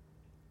wrong?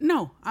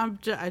 No,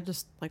 I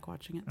just like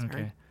watching it. Sorry.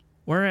 Okay.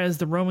 Whereas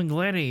the Roman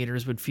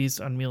gladiators would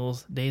feast on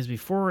meals days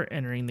before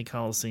entering the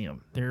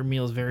Colosseum. Their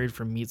meals varied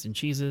from meats and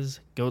cheeses,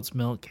 goat's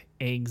milk,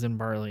 eggs, and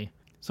barley.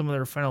 Some of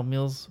their final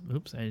meals...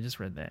 Oops, I just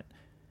read that.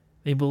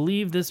 They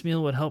believed this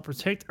meal would help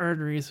protect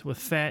arteries with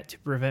fat to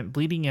prevent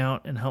bleeding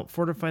out and help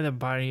fortify the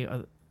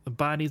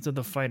bodies of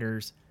the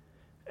fighters,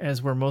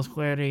 as were most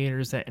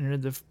gladiators that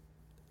entered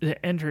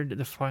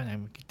the fight.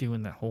 I'm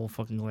doing that whole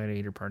fucking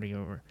gladiator party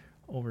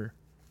over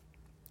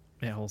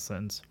that whole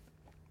sentence.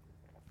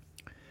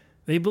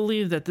 They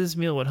believed that this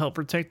meal would help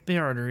protect the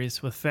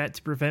arteries with fat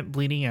to prevent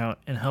bleeding out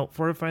and help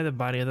fortify the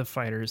body of the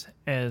fighters,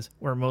 as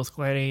were most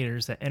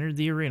gladiators that entered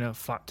the arena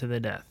fought to the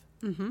death.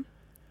 Mm-hmm.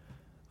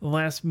 The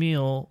last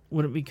meal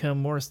wouldn't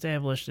become more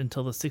established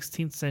until the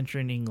 16th century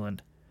in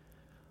England.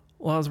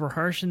 Laws were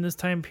harsh in this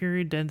time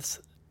period.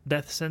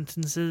 Death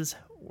sentences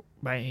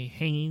by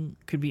hanging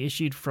could be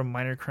issued from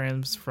minor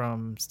crimes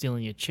from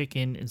stealing a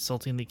chicken,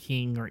 insulting the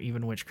king, or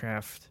even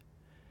witchcraft.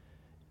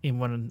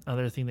 And one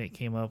other thing that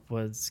came up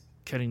was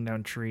cutting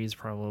down trees,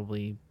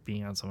 probably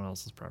being on someone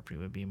else's property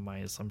would be my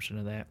assumption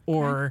of that.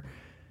 Or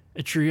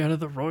a tree out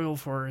of the royal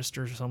forest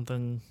or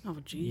something. Oh,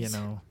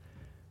 jeez.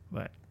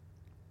 But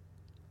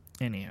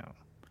anyhow,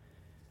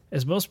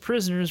 as most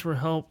prisoners were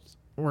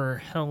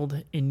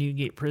held in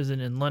Newgate Prison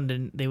in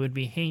London, they would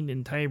be hanged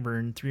in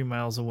Tyburn 3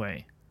 miles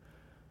away,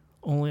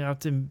 only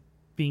often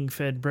being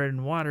fed bread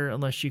and water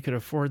unless you could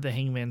afford the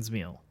hangman's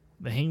meal.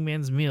 The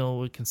hangman's meal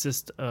would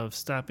consist of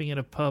stopping at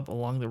a pub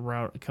along the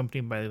route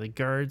accompanied by the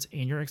guards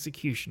and your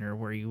executioner,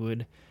 where you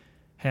would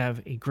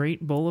have a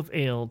great bowl of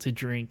ale to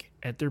drink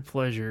at their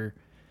pleasure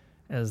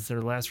as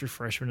their last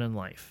refreshment in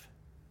life.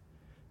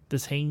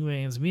 This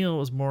hangman's meal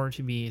was more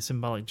to be a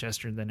symbolic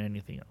gesture than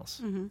anything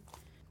else. Mm-hmm.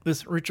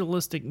 This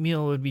ritualistic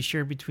meal would be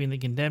shared between the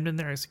condemned and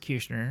their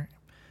executioner.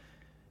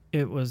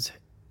 It was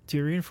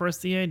to reinforce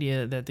the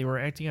idea that they were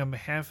acting on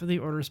behalf of the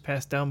orders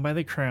passed down by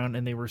the crown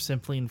and they were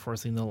simply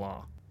enforcing the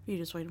law. You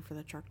just waiting for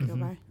the truck to go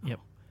by? Yep.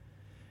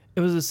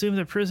 It was assumed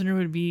the prisoner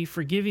would be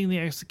forgiving the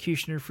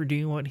executioner for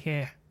doing what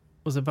he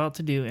was about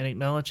to do and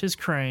acknowledge his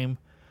crime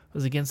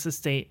was against the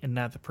state and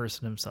not the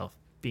person himself,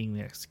 being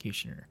the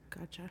executioner.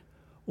 Gotcha.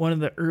 One of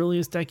the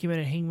earliest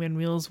documented hangman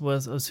meals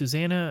was of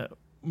Susanna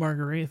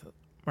Margarita.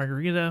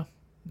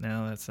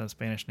 No, that's not a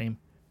Spanish name.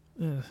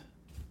 Ugh.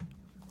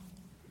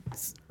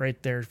 It's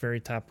right there, very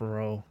top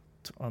row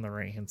on the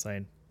right-hand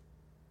side.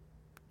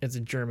 It's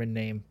a German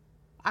name.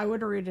 I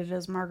would read it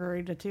as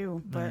Margarita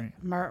too, but right.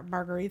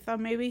 Margaretha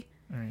maybe?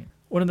 All right.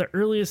 One of the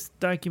earliest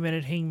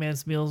documented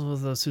hangman's meals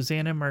was the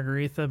Susanna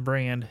Margaretha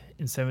brand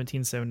in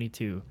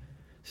 1772.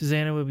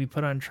 Susanna would be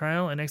put on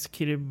trial and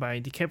executed by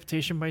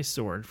decapitation by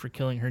sword for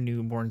killing her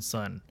newborn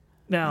son.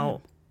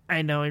 Now,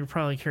 I know you're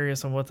probably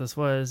curious on what this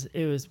was.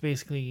 It was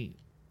basically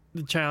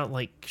the child,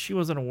 she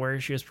wasn't aware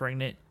she was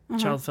pregnant. The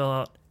child fell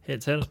out,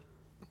 hit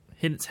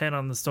its head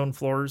on the stone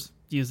floors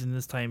using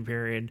this time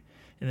period,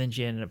 and then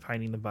she ended up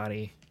hiding the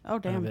body. Oh,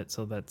 damn. Of it,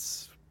 so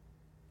that's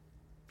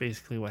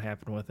basically what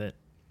happened with it.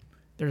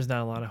 There's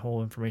not a lot of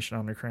whole information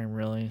on the crime,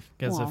 really.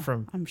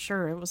 I'm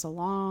sure it was a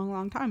long,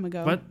 long time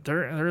ago. But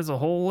there's a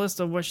whole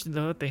list of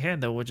what they had,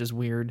 though, which is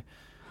weird.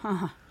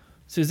 Huh.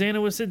 Susanna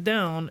would sit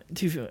down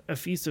to a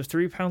feast of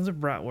 3 pounds of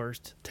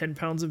bratwurst, 10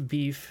 pounds of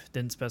beef,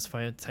 didn't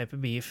specify a type of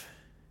beef,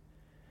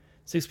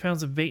 6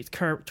 pounds of baked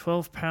carp,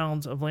 12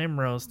 pounds of lamb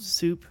roast,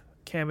 soup,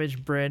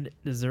 cabbage, bread,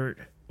 dessert,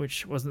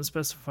 which wasn't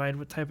specified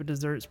what type of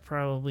desserts,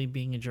 probably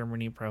being in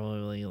Germany,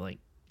 probably like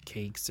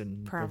cakes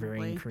and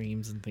Bavarian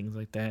creams and things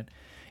like that,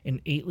 and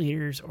 8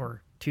 liters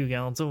or 2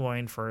 gallons of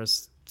wine for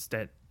us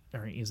that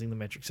aren't using the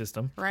metric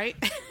system. Right?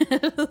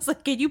 It's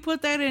like, can you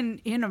put that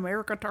in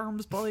America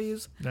terms,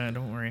 please? No,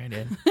 don't worry, I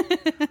did.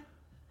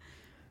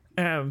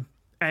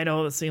 I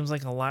know it seems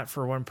like a lot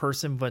for one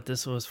person, but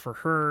this was for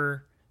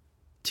her,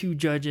 2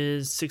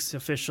 judges, 6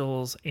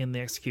 officials, and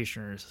the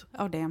executioners.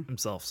 Oh, damn.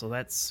 Himself. So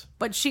that's...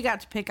 But she got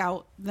to pick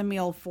out the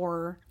meal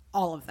for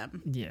all of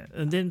them. Yeah.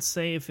 It didn't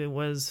say if it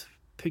was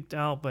picked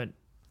out, but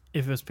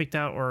if it was picked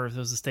out or if it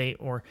was a state,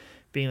 or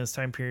being this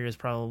time period is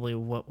probably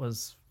what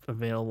was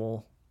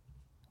available.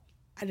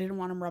 I didn't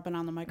want him rubbing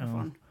on the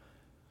microphone.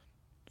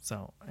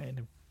 So,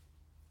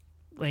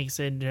 like I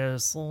said,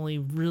 there's only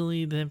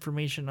really the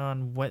information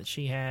on what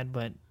she had,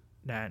 but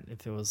not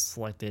if it was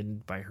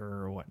selected by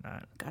her or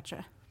whatnot.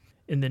 Gotcha.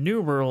 In the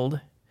New World,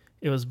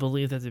 it was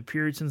believed that the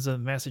Puritans of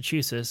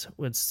Massachusetts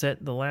would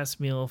set the last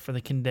meal for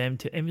the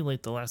condemned to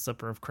emulate the Last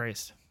Supper of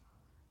Christ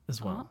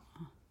as well.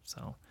 Oh.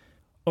 So,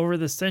 over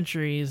the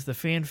centuries, the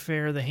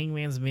fanfare of the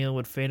hangman's meal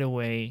would fade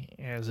away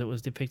as it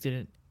was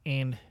depicted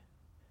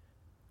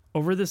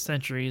Over the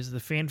centuries,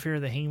 the fanfare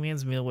of the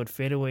hangman's meal would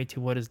fade away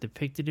to what is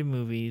depicted in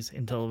movies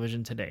and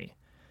television today.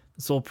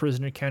 The sole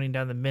prisoner counting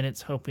down the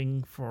minutes,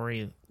 hoping for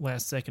a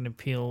last-second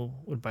appeal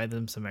would buy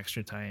them some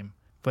extra time.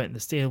 But in the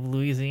state of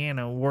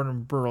Louisiana,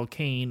 Warden Burl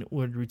Kane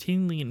would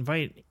routinely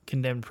invite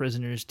condemned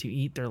prisoners to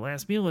eat their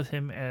last meal with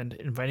him and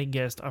invited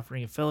guests,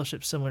 offering a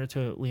fellowship similar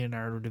to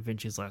Leonardo da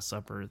Vinci's Last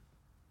Supper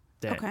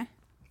that Okay.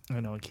 I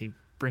know I keep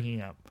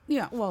bringing up.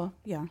 Yeah, well,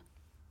 yeah.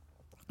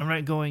 I'm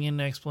not going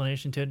into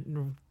explanation to it,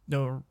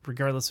 no,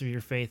 regardless of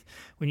your faith.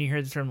 When you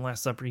hear the term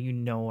Last Supper, you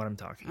know what I'm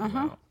talking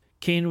about.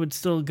 Kane would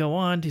still go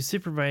on to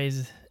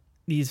supervise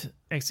these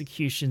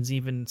executions,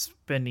 even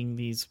spending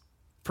these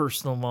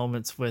personal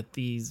moments with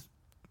these,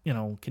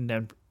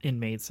 condemned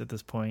inmates at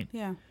this point.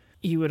 Yeah.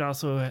 He would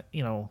also,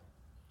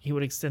 he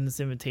would extend this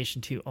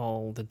invitation to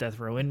all the death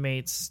row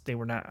inmates. They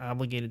were not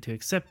obligated to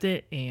accept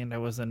it, and I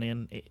wasn't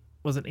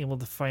able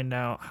to find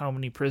out how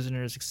many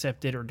prisoners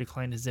accepted or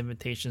declined his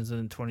invitations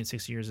in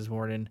 26 years as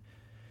warden.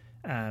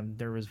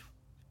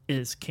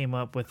 Came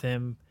up with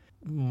him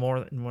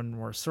more than one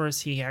more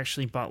source. He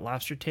actually bought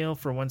lobster tail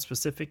for one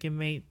specific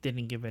inmate.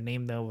 Didn't give a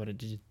name though, but it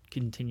just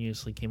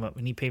continuously came up,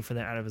 and he paid for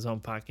that out of his own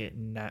pocket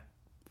and not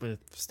with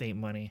state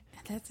money.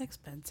 That's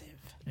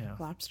expensive. Yeah.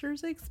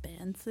 Lobster's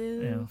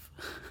expensive. Yeah.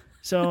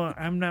 So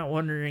I'm not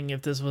wondering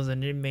if this was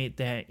an inmate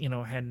that,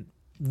 had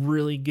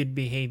really good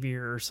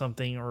behavior or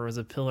something, or was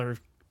a pillar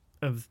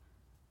of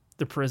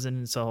the prison,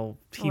 and so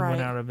he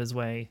went out of his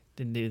way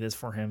to do this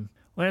for him.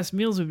 Last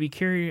meals would be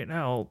carried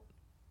out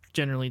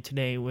generally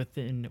today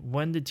within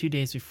 1 to 2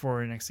 days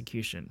before an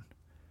execution.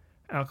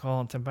 Alcohol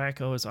and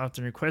tobacco is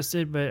often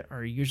requested, but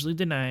are usually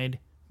denied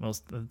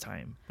most of the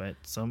time. But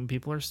some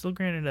people are still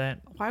granted that.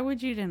 Why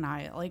would you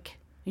deny it? Like,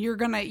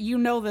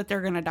 that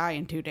they're gonna die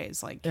in 2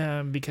 days. Like,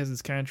 because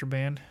it's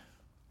contraband.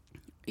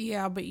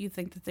 Yeah, but you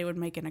think that they would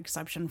make an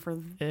exception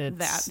for It's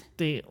that?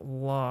 state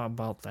law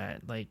about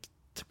that. Like,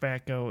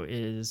 tobacco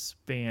is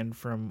banned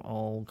from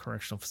all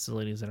correctional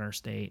facilities in our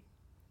state.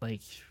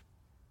 Like,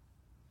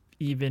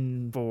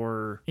 even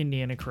for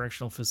Indiana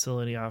correctional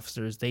facility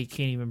officers, they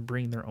can't even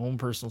bring their own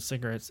personal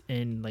cigarettes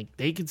in. Like,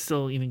 they could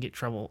still even get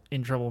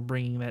in trouble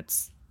bringing that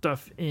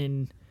stuff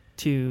in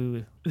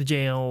to the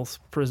jails,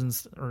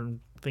 prisons, or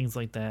things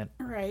like that.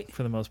 Right.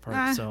 For the most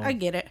part. So I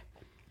get it.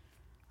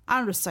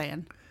 I'm just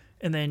saying.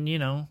 And then,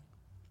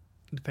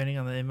 depending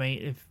on the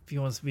inmate, if he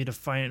wants to be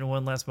defiant in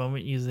one last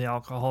moment, use the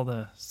alcohol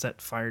to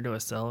set fire to a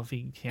cell if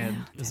he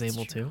is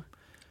able to.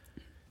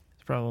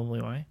 That's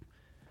probably why.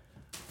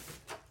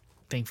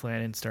 Thankfully, I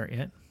didn't start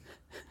yet.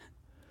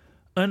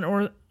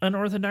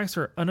 Unorthodox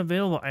or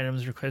unavailable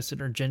items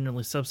requested are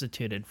generally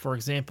substituted. For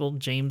example,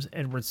 James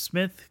Edward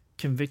Smith,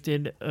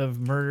 convicted of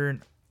murder.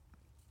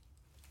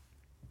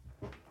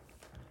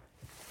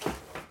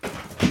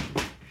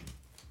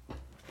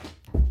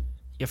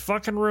 You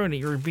fucking ruined it.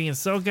 You were being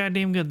so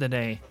goddamn good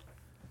today.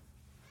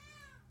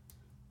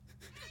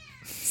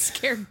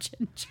 Scared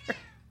Ginger.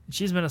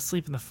 She's been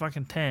asleep in the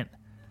fucking tent.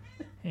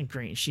 And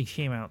great, she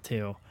came out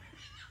too.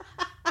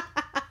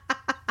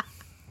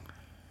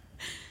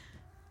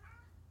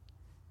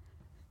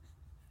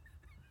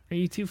 Are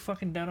you two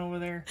fucking done over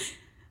there?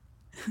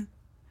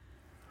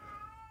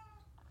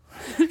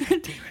 God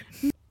damn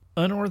it.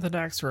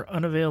 Unorthodox or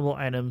unavailable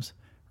items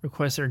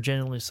requests are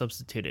generally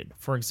substituted.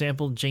 For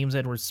example, James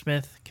Edward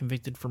Smith,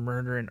 convicted for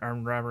murder and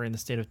armed robbery in the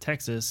state of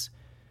Texas,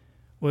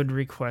 would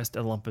request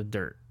a lump of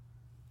dirt.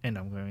 And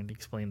I'm going to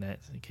explain that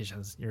in case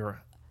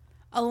you're...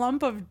 A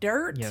lump of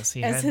dirt? Yes,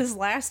 his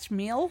last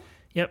meal?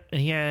 Yep,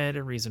 and he had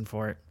a reason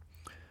for it.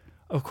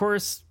 Of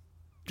course,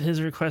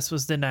 his request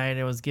was denied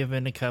and was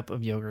given a cup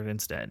of yogurt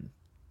instead.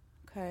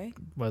 Okay.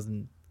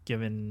 Wasn't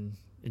given...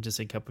 It just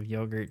said cup of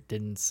yogurt,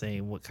 didn't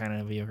say what kind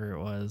of yogurt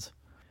it was.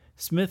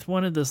 Smith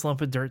wanted this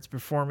lump of dirt to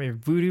perform a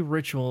voodoo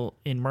ritual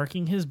in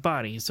marking his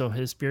body so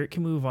his spirit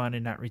can move on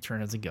and not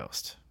return as a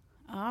ghost.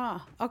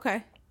 Ah,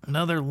 okay.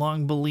 Another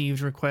long-believed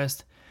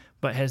request,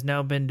 but has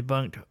now been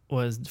debunked,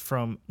 was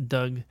from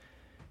Doug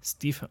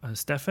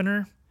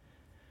Steffener.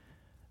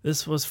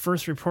 This was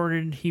first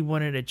reported he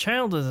wanted a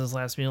child as his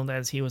last meal,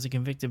 as he was a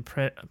convicted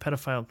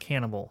pedophile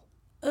cannibal.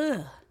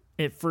 Ugh.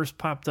 It first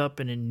popped up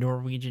in a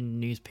Norwegian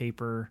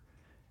newspaper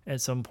at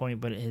some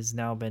point, but it has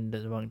now been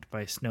debunked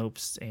by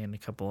Snopes and a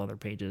couple other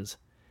pages.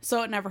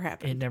 So it never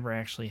happened. It never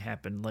actually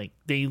happened. Like,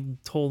 they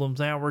told them,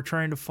 now we're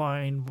trying to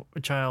find a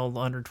child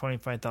under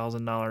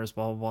 $25,000,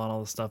 blah, blah, blah, and all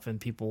this stuff, and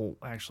people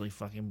actually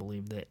fucking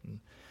believed it. And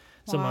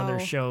some other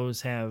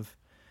shows have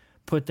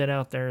put that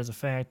out there as a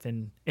fact,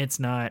 and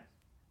it's not.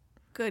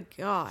 Good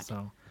God.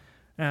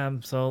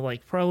 So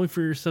like, probably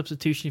for your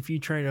substitution, if you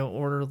try to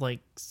order,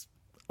 like,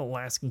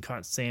 Alaskan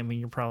caught salmon,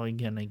 you're probably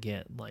going to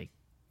get, like,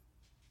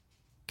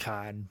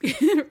 cod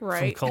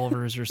right. from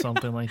Culver's or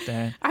something like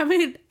that. I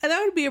mean,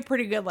 that would be a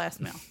pretty good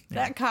last meal.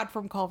 Yeah. That cod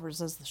from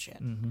Culver's is the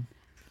shit. Mm-hmm.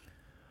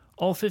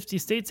 All 50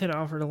 states had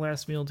offered a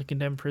last meal to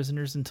condemned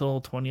prisoners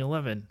until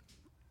 2011.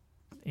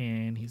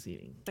 And he's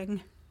eating.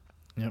 Ding.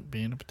 Yep,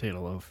 being a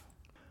potato loaf.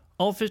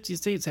 All 50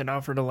 states had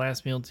offered a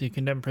last meal to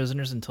condemned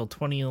prisoners until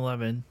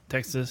 2011.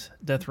 Texas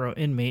death row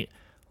inmate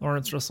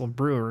Lawrence Russell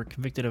Brewer,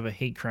 convicted of a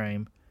hate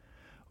crime,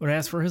 would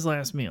ask for his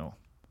last meal.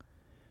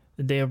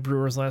 The day of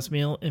Brewer's last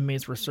meal,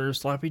 inmates were served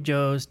sloppy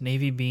joes,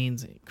 navy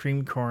beans,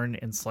 creamed corn,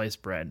 and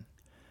sliced bread.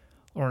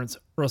 Lawrence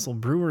Russell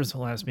Brewer's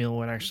last meal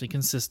would actually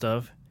consist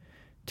of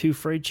 2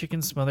 fried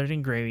chickens smothered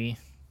in gravy,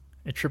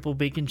 a triple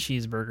bacon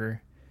cheeseburger,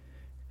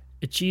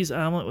 a cheese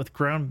omelet with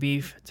ground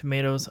beef,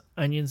 tomatoes,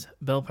 onions,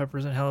 bell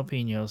peppers, and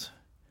jalapenos,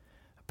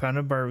 a pound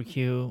of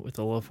barbecue with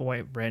a loaf of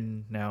white bread,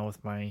 and now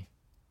with my,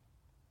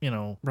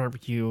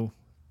 barbecue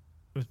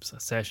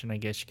session, I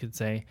guess you could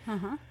say.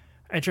 Uh-huh.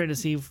 I tried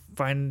to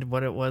find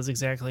what it was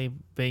exactly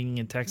being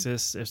in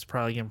Texas. It's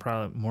probably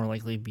more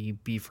likely be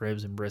beef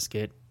ribs and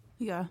brisket.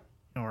 Yeah.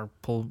 Or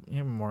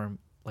more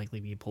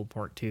likely be pulled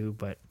pork too,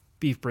 but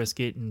beef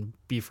brisket and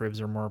beef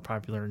ribs are more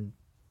popular in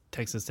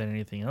Texas than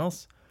anything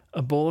else.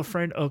 A bowl of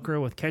fried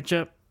okra with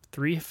ketchup,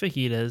 3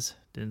 fajitas,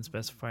 didn't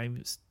specify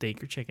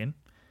steak or chicken,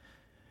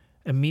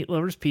 a meat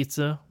lover's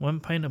pizza, 1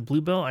 pint of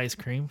Bluebell ice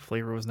cream,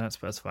 flavor was not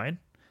specified,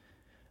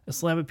 a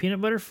slab of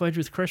peanut butter fudge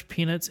with crushed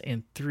peanuts,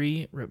 and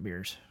 3 root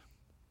beers.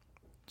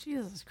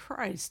 Jesus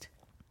Christ.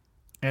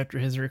 After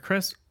his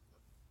request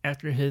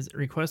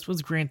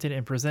was granted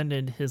and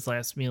presented his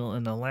last meal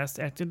in the last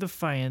act of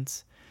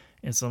defiance,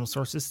 and some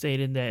sources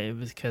stated that it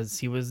was because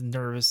he was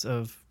nervous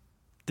of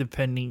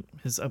depending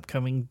his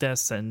upcoming death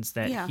sentence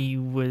that he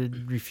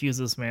would refuse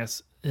his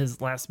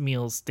last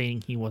meal,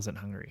 stating he wasn't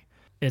hungry.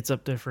 It's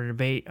up there for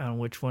debate on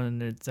which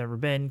one it's ever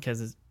been,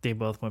 because they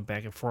both went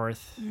back and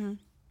forth,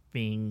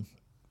 being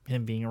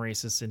him being a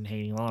racist and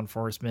hating law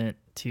enforcement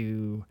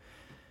to,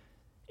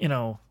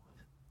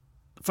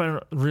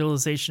 final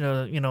realization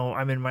of,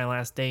 I'm in my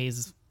last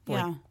days,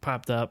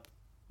 popped up.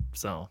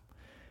 So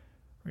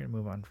we're going to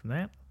move on from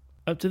that.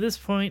 Up to this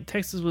point,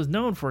 Texas was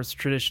known for its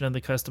tradition of the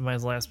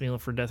customized last meal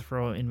for death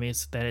row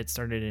inmates that it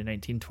started in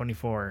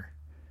 1924.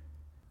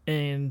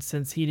 And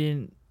since he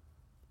didn't...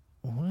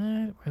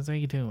 What was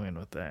I doing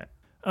with that?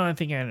 Oh, I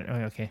think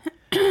okay.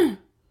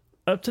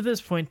 Up to this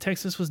point,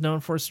 Texas was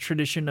known for its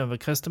tradition of a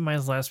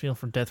customized last meal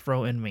for death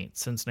row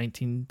inmates since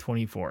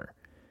 1924.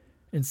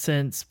 And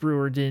since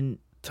Brewer didn't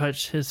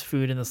touch his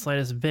food in the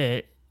slightest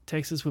bit,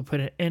 Texas would put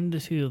an end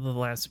to the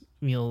last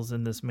meals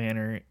in this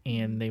manner,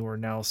 and they were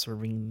now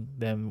serving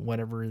them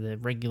whatever the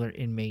regular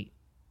inmate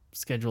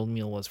scheduled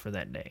meal was for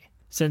that day.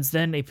 Since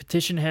then, a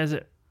petition has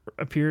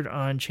appeared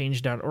on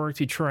change.org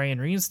to try and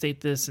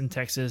reinstate this in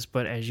Texas,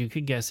 but as you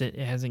could guess it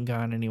hasn't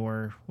gone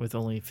anywhere with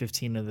only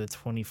 15 of the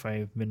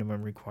 25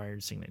 minimum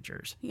required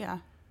signatures. Yeah.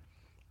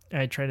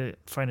 I tried to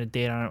find a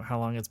date on how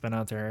long it's been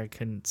out there. I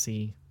couldn't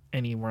see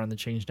anywhere on the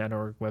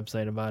change.org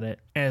website about it.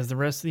 As the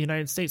rest of the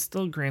United States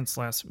still grants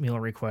last meal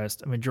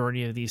requests, a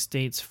majority of these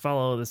states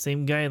follow the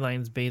same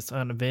guidelines based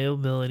on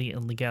availability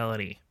and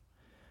legality.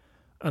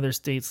 Other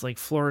states like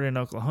Florida and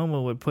Oklahoma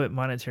would put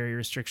monetary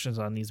restrictions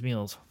on these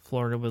meals.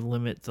 Florida would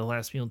limit the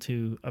last meal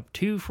to up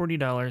to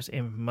 $40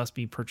 and must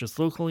be purchased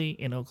locally,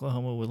 and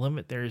Oklahoma would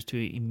limit theirs to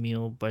a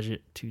meal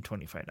budget to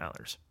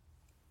 $25.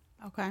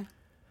 Okay.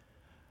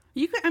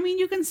 You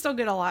can still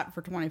get a lot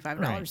for $25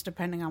 right,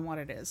 depending on what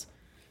it is.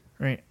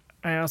 Right.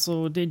 I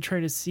also did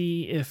try to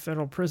see if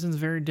federal prisons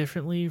vary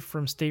differently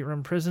from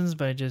state-run prisons,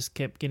 but I just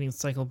kept getting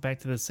cycled back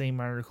to the same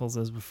articles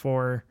as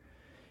before,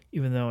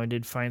 even though I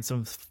did find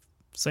some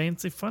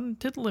sciencey fun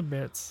tiddly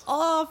bits.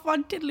 Oh,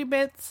 fun tiddly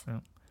bits.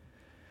 So,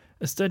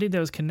 a study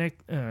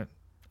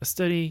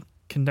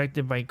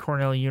conducted by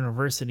Cornell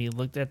University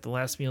looked at the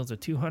last meals of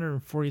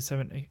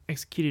 247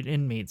 executed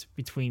inmates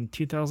between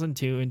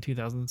 2002 and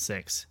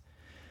 2006.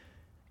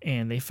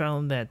 And they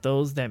found that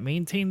those that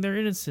maintained their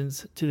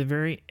innocence to the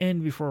very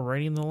end before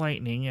riding the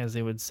lightning, as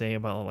they would say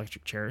about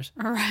electric chairs,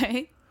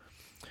 right,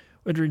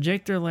 would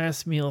reject their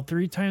last meal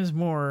 3 times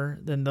more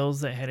than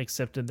those that had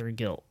accepted their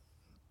guilt.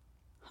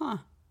 Huh.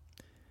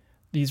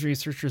 These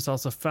researchers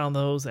also found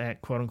those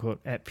at,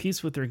 quote-unquote, at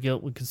peace with their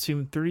guilt would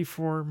consume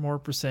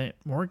 34%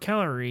 more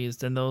calories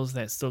than those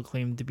that still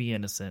claimed to be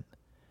innocent.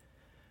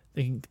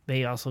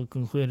 They also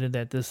concluded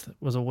that this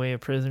was a way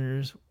of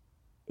prisoners'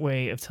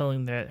 way of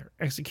telling that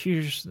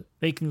executors...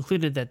 They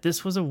concluded that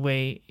this was a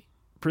way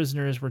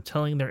prisoners were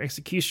telling their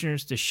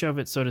executioners to shove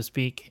it, so to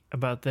speak,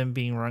 about them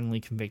being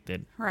wrongly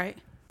convicted. Right.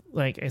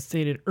 Like I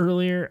stated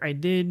earlier, I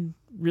did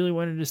really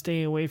wanted to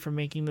stay away from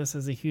making this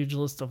as a huge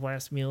list of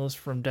last meals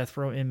from death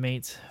row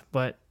inmates,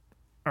 but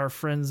our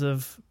friends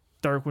of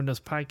Dark Windows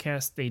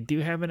Podcast, they do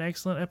have an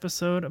excellent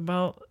episode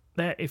about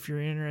that if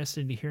you're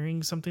interested in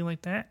hearing something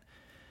like that.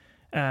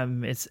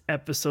 It's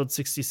episode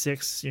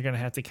 66. You're going to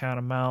have to count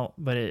them out,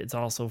 but it's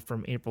also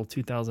from April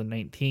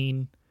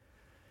 2019.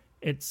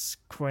 It's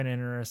quite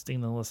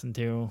interesting to listen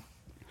to.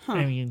 Huh.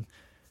 I mean,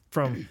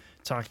 from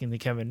talking to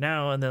Kevin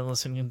now and then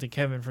listening to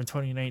Kevin from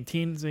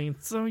 2019 being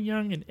so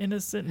young and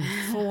innocent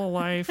and full of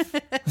life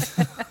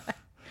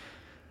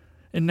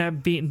and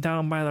not beaten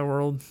down by the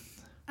world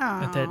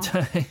at that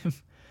time.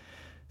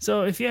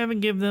 So if you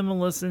haven't given them a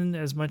listen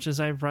as much as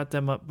I've brought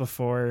them up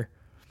before,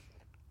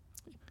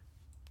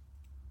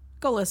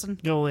 go listen.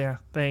 Oh yeah,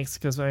 thanks,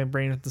 because my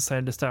brain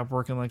decided to stop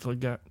working like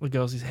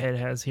Lugosi's head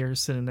has here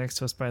sitting next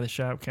to us by the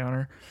shop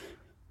counter.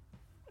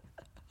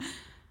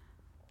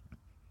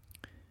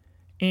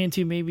 And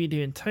to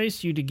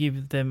entice you to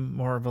give them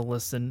more of a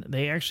listen,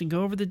 they actually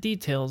go over the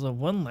details of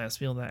one last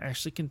meal that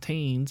actually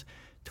contains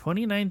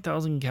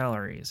 29,000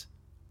 calories.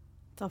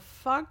 The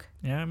fuck?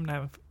 Yeah, I'm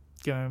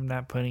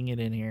not putting it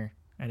in here.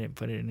 I didn't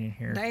put it in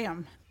here.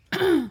 Damn.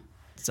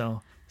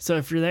 So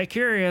if you're that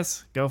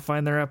curious, go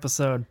find their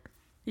episode.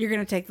 You're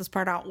going to take this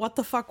part out. What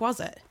the fuck was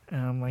it?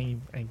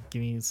 I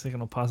give me a second,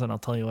 I'll pause and I'll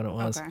tell you what it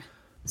was. Okay.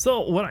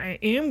 So what I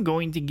am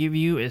going to give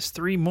you is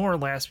 3 more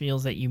last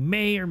meals that you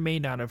may or may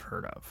not have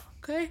heard of.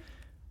 Okay.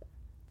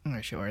 I'm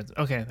not sure.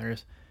 Okay,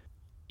 there's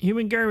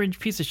human garbage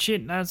piece of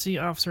shit Nazi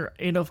officer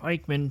Adolf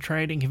Eichmann,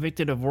 tried and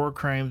convicted of war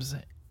crimes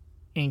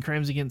and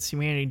crimes against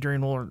humanity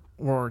during World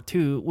War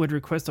II, would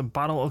request a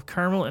bottle of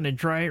caramel and a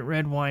dry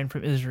red wine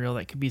from Israel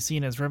that could be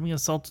seen as rubbing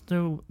salt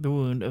into the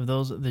wound of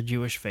those of the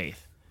Jewish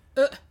faith.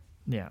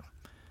 Yeah.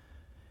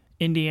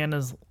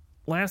 Indiana's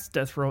last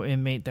death row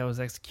inmate that was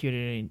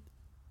executed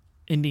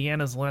in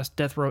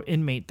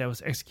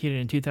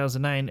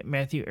 2009,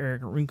 Matthew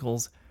Eric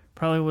Wrinkles,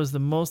 probably was the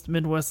most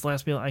Midwest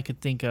last meal I could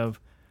think of.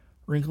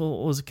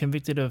 Wrinkle was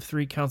convicted of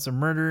 3 counts of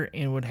murder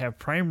and would have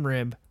prime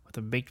rib with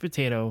a baked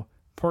potato,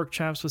 pork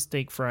chops with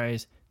steak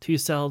fries, 2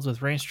 salads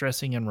with ranch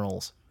dressing, and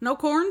rolls. No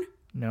corn?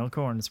 No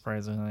corn,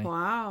 surprisingly.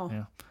 Wow.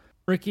 Yeah.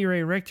 Ricky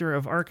Ray Rector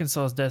of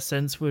Arkansas's death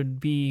sentence would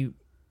be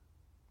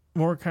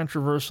more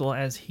controversial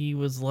as he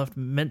was left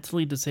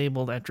mentally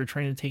disabled after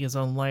trying to take his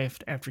own life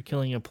after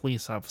killing a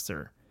police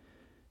officer.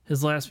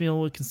 His last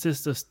meal would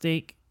consist of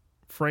steak,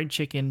 fried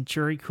chicken,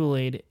 cherry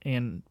Kool-Aid,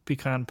 and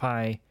pecan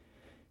pie.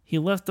 He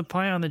left the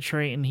pie on the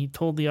tray and he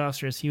told the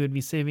officers he would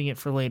be saving it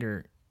for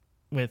later.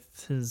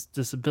 With his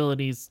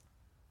disabilities,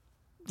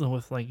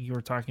 with like you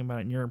were talking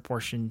about in your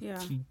portion,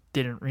 he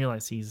didn't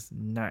realize he's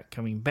not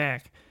coming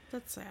back.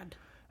 That's sad.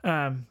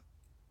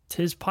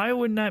 His pie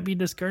would not be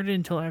discarded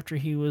until after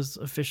he was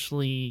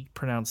officially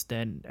pronounced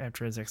dead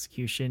after his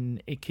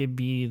execution. It could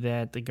be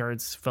that the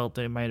guards felt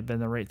that it might have been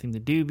the right thing to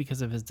do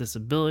because of his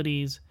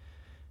disabilities.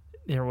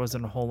 There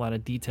wasn't a whole lot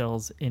of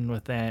details in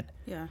with that.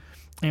 Yeah.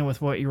 And with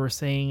what you were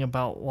saying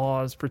about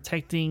laws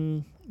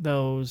protecting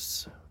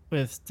those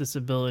with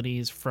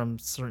disabilities from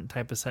certain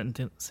type of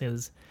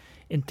sentences.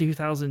 In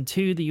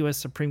 2002, the U.S.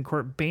 Supreme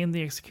Court banned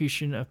the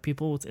execution of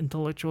people with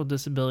intellectual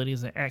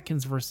disabilities in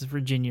Atkins versus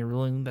Virginia,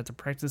 ruling that the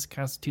practice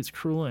constitutes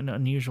cruel and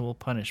unusual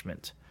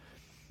punishment.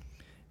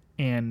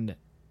 And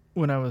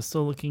when I was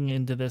still looking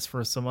into this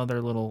for some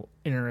other little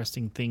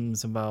interesting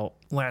things about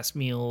last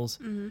meals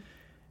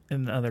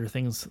and other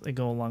things that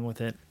go along with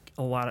it,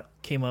 a lot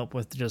came up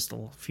with just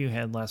a few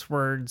had last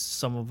words.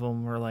 Some of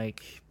them were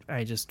like,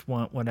 I just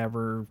want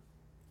whatever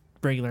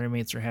regular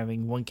inmates are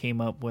having. One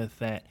came up with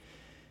that,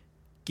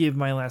 give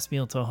my last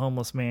meal to a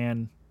homeless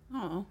man.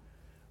 Oh.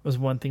 Was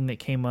one thing that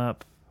came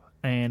up.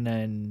 And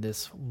then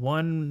this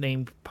one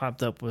name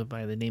popped up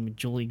by the name of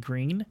Julie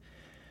Green.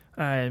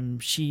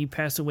 She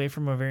passed away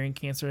from ovarian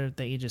cancer at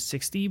the age of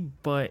 60,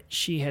 but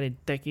she had a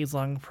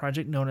decades-long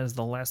project known as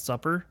The Last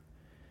Supper.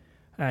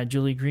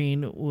 Julie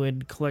Green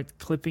would collect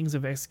clippings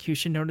of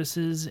execution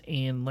notices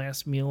and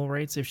last meal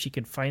rites if she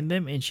could find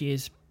them, and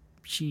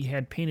she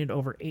had painted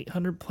over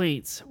 800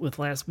 plates with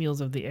last meals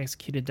of the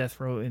executed death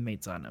row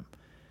inmates on them.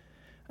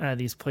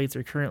 These plates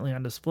are currently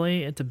on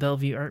display at the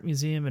Bellevue Art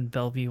Museum in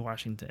Bellevue,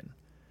 Washington.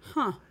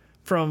 Huh.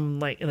 From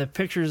like the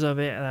pictures of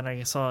it that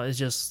I saw is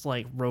just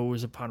like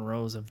rows upon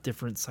rows of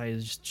different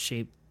sized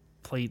shaped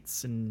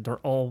plates, and they're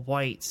all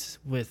white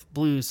with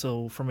blue.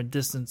 So from a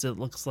distance, it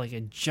looks like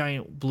a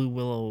giant blue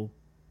willow,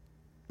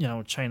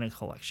 China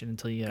collection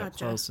until you get up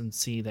close and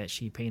see that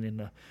she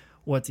painted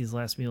what these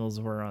last meals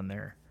were on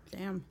there.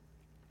 Damn.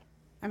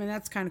 I mean,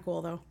 that's kind of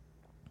cool though.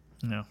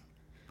 No.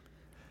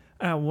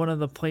 One of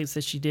the plates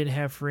that she did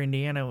have for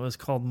Indiana was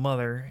called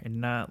Mother, and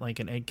not like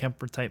an Ed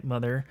Kemper type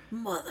Mother.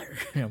 Mother.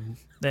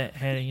 That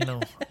had,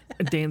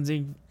 a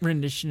Danzig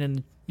rendition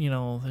in,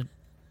 the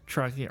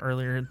truck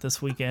earlier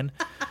this weekend.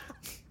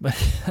 But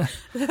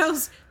it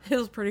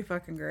was pretty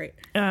fucking great.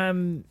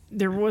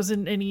 There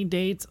wasn't any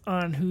dates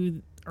on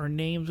who or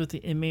names what the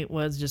inmate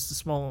was. Just a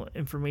small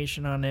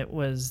information on it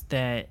was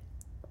that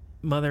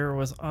Mother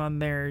was on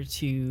there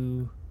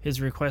his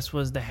request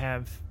was to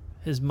have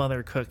his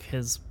mother cook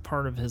his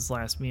part of his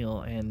last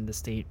meal, and the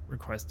state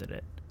requested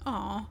it.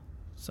 Aw.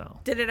 So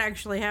did it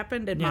actually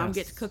happen? Did Mom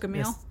get to cook a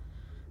meal? Yes.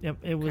 Yep,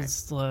 it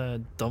was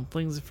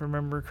dumplings, if I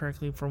remember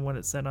correctly from what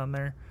it said on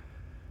there.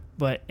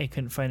 But it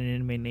couldn't find an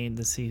inmate name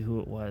to see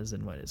who it was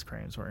and what his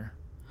crimes were.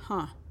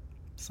 Huh.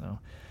 So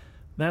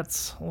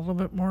that's a little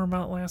bit more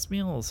about last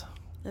meals.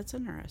 That's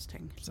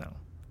interesting. So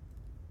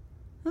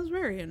that's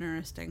very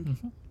interesting.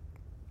 Mm-hmm.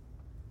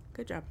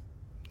 Good job.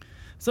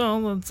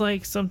 So it's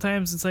like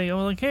sometimes it's like,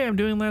 oh, like, hey, I'm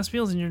doing last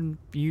meals, and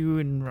you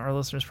and our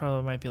listeners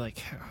probably might be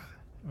like,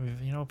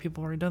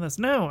 people already done this.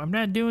 No, I'm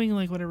not doing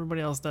like what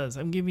everybody else does.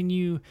 I'm giving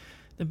you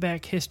the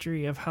back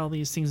history of how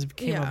these things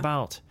came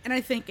about. And I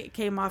think it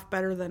came off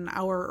better than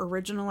our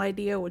original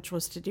idea, which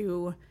was to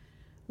do,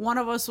 one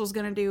of us was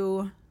going to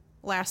do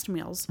last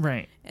meals.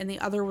 Right. And the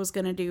other was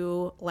going to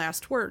do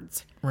last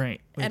words. Right.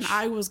 And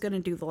I was going to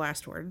do the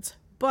last words.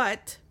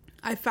 But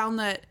I found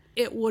that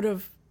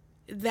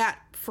that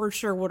for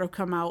sure would have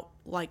come out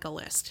like a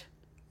list.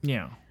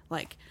 Yeah.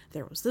 Like,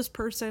 there was this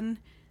person,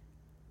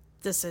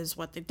 this is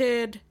what they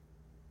did,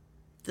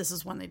 this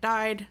is when they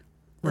died,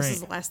 This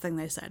is the last thing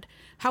they said.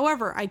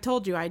 However, I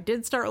told you I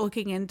did start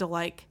looking into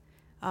like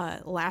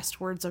last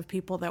words of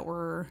people that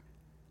were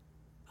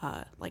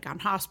like on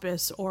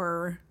hospice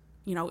or,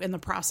 you know, in the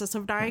process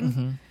of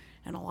dying.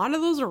 And a lot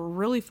of those are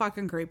really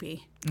fucking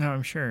creepy. No,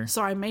 I'm sure.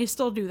 So I may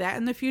still do that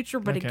in the future,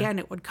 but again,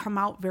 it would come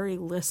out very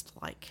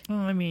list-like. Well,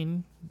 I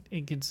mean,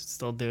 it could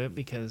still do it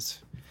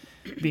because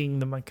being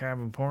the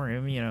Macabre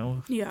Emporium, you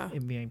know,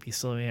 it might be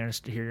so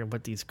interesting to hear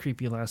what these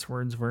creepy last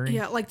words were.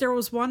 Yeah, like there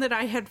was one that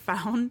I had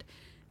found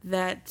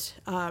that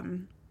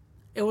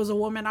it was a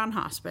woman on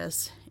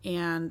hospice,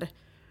 and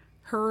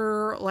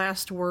her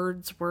last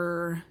words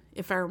were,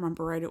 if I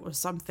remember right, it was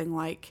something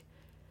like,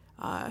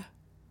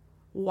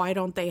 why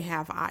don't they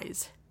have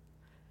eyes?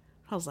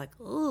 I was like,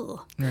 ugh.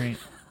 Right.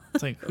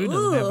 It's like, who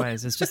doesn't have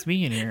eyes? It's just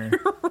me in here.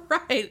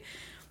 Right.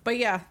 But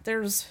yeah,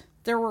 there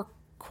were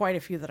quite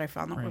a few that I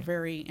found that were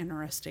very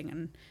interesting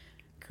and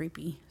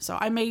creepy. So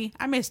I may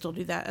still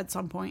do that at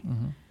some point.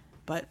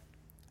 But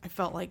I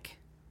felt like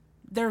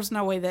there's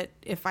no way that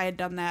if I had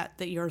done that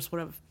yours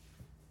would have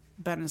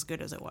been as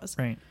good as it was.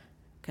 Right.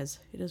 Because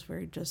it is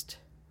very just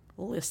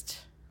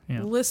list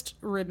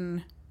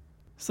ridden.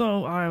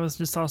 So I was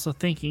just also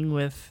thinking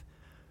with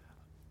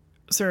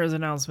Sarah's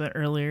announcement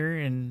earlier,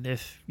 and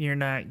if you're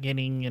not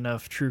getting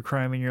enough true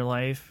crime in your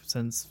life,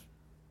 since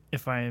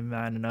if I'm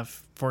not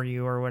enough for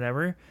you or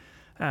whatever,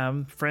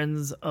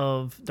 friends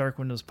of Dark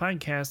Windows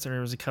podcast, there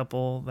was a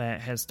couple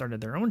that has started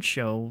their own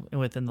show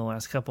within the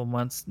last couple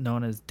months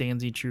known as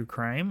Danzy True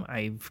Crime.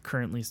 I've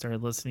currently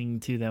started listening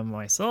to them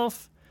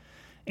myself,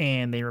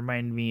 and they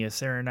remind me of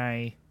Sarah and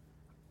I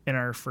in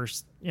our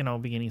first, you know,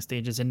 beginning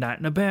stages, and not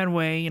in a bad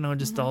way, you know,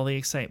 just all the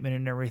excitement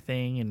and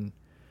everything and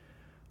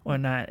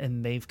whatnot.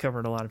 And they've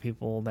covered a lot of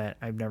people that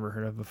I've never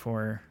heard of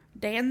before.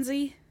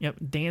 Danzy? Yep,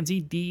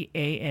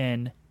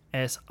 Danzy,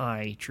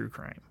 DANSI True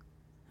Crime.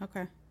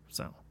 Okay.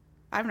 So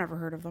I've never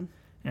heard of them.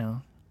 You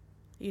know.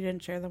 You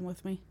didn't share them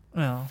with me.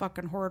 Well.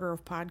 Fucking hoarder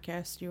of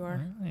podcasts you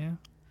are. Yeah.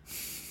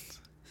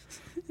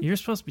 You're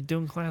supposed to be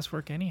doing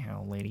classwork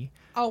anyhow, lady.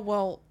 Oh,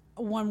 well,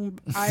 when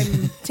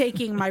I'm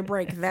taking my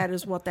break, that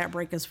is what that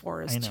break is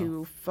for, is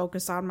to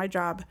focus on my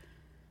job,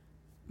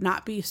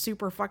 not be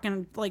super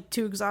fucking, like,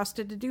 too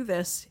exhausted to do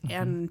this,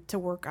 and to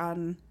work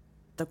on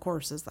the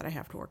courses that I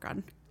have to work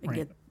on and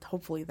get,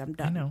 hopefully, them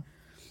done. I know.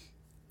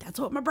 That's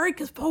what my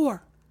break is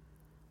for.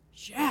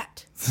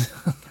 Shit.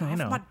 I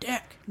know. Off my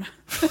dick.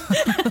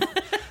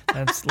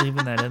 That's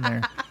leaving that in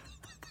there.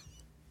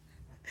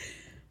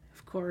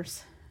 Of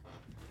course.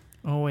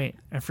 Oh, wait.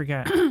 I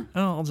forgot. Oh,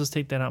 I'll just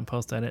take that out and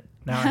post edit.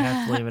 Now I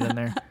have to leave it in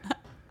there.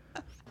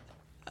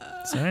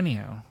 So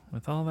anyhow,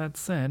 with all that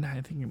said,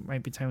 I think it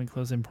might be time we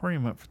close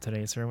Emporium up for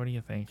today, sir. What do you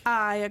think?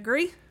 I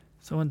agree.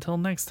 So until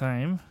next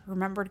time.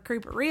 Remember to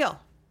creep it real.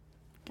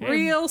 Okay.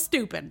 Real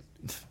stupid.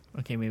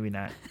 Okay, maybe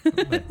not.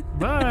 But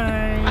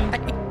bye.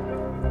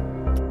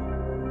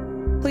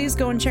 Please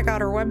go and check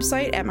out our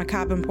website at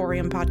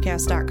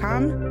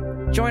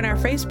macabreemporiumpodcast.com. Join our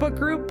Facebook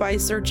group by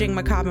searching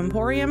Macabre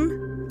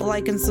Emporium.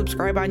 Like and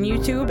subscribe on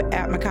YouTube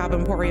at Macabre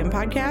Emporium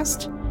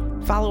Podcast.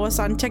 Follow us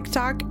on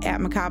TikTok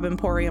at Macabre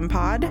Emporium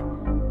Pod.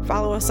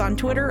 Follow us on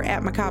Twitter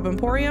at Macabre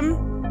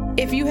Emporium.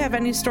 If you have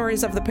any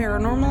stories of the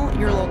paranormal,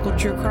 your local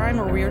true crime,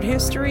 or weird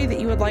history that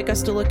you would like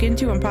us to look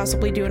into and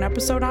possibly do an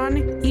episode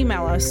on,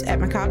 email us at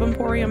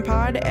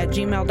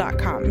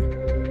macabreemporiumpod@gmail.com.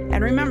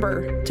 And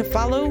remember to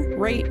follow,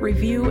 rate,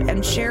 review,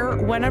 and share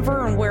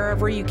whenever and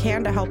wherever you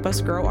can to help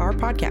us grow our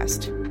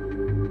podcast.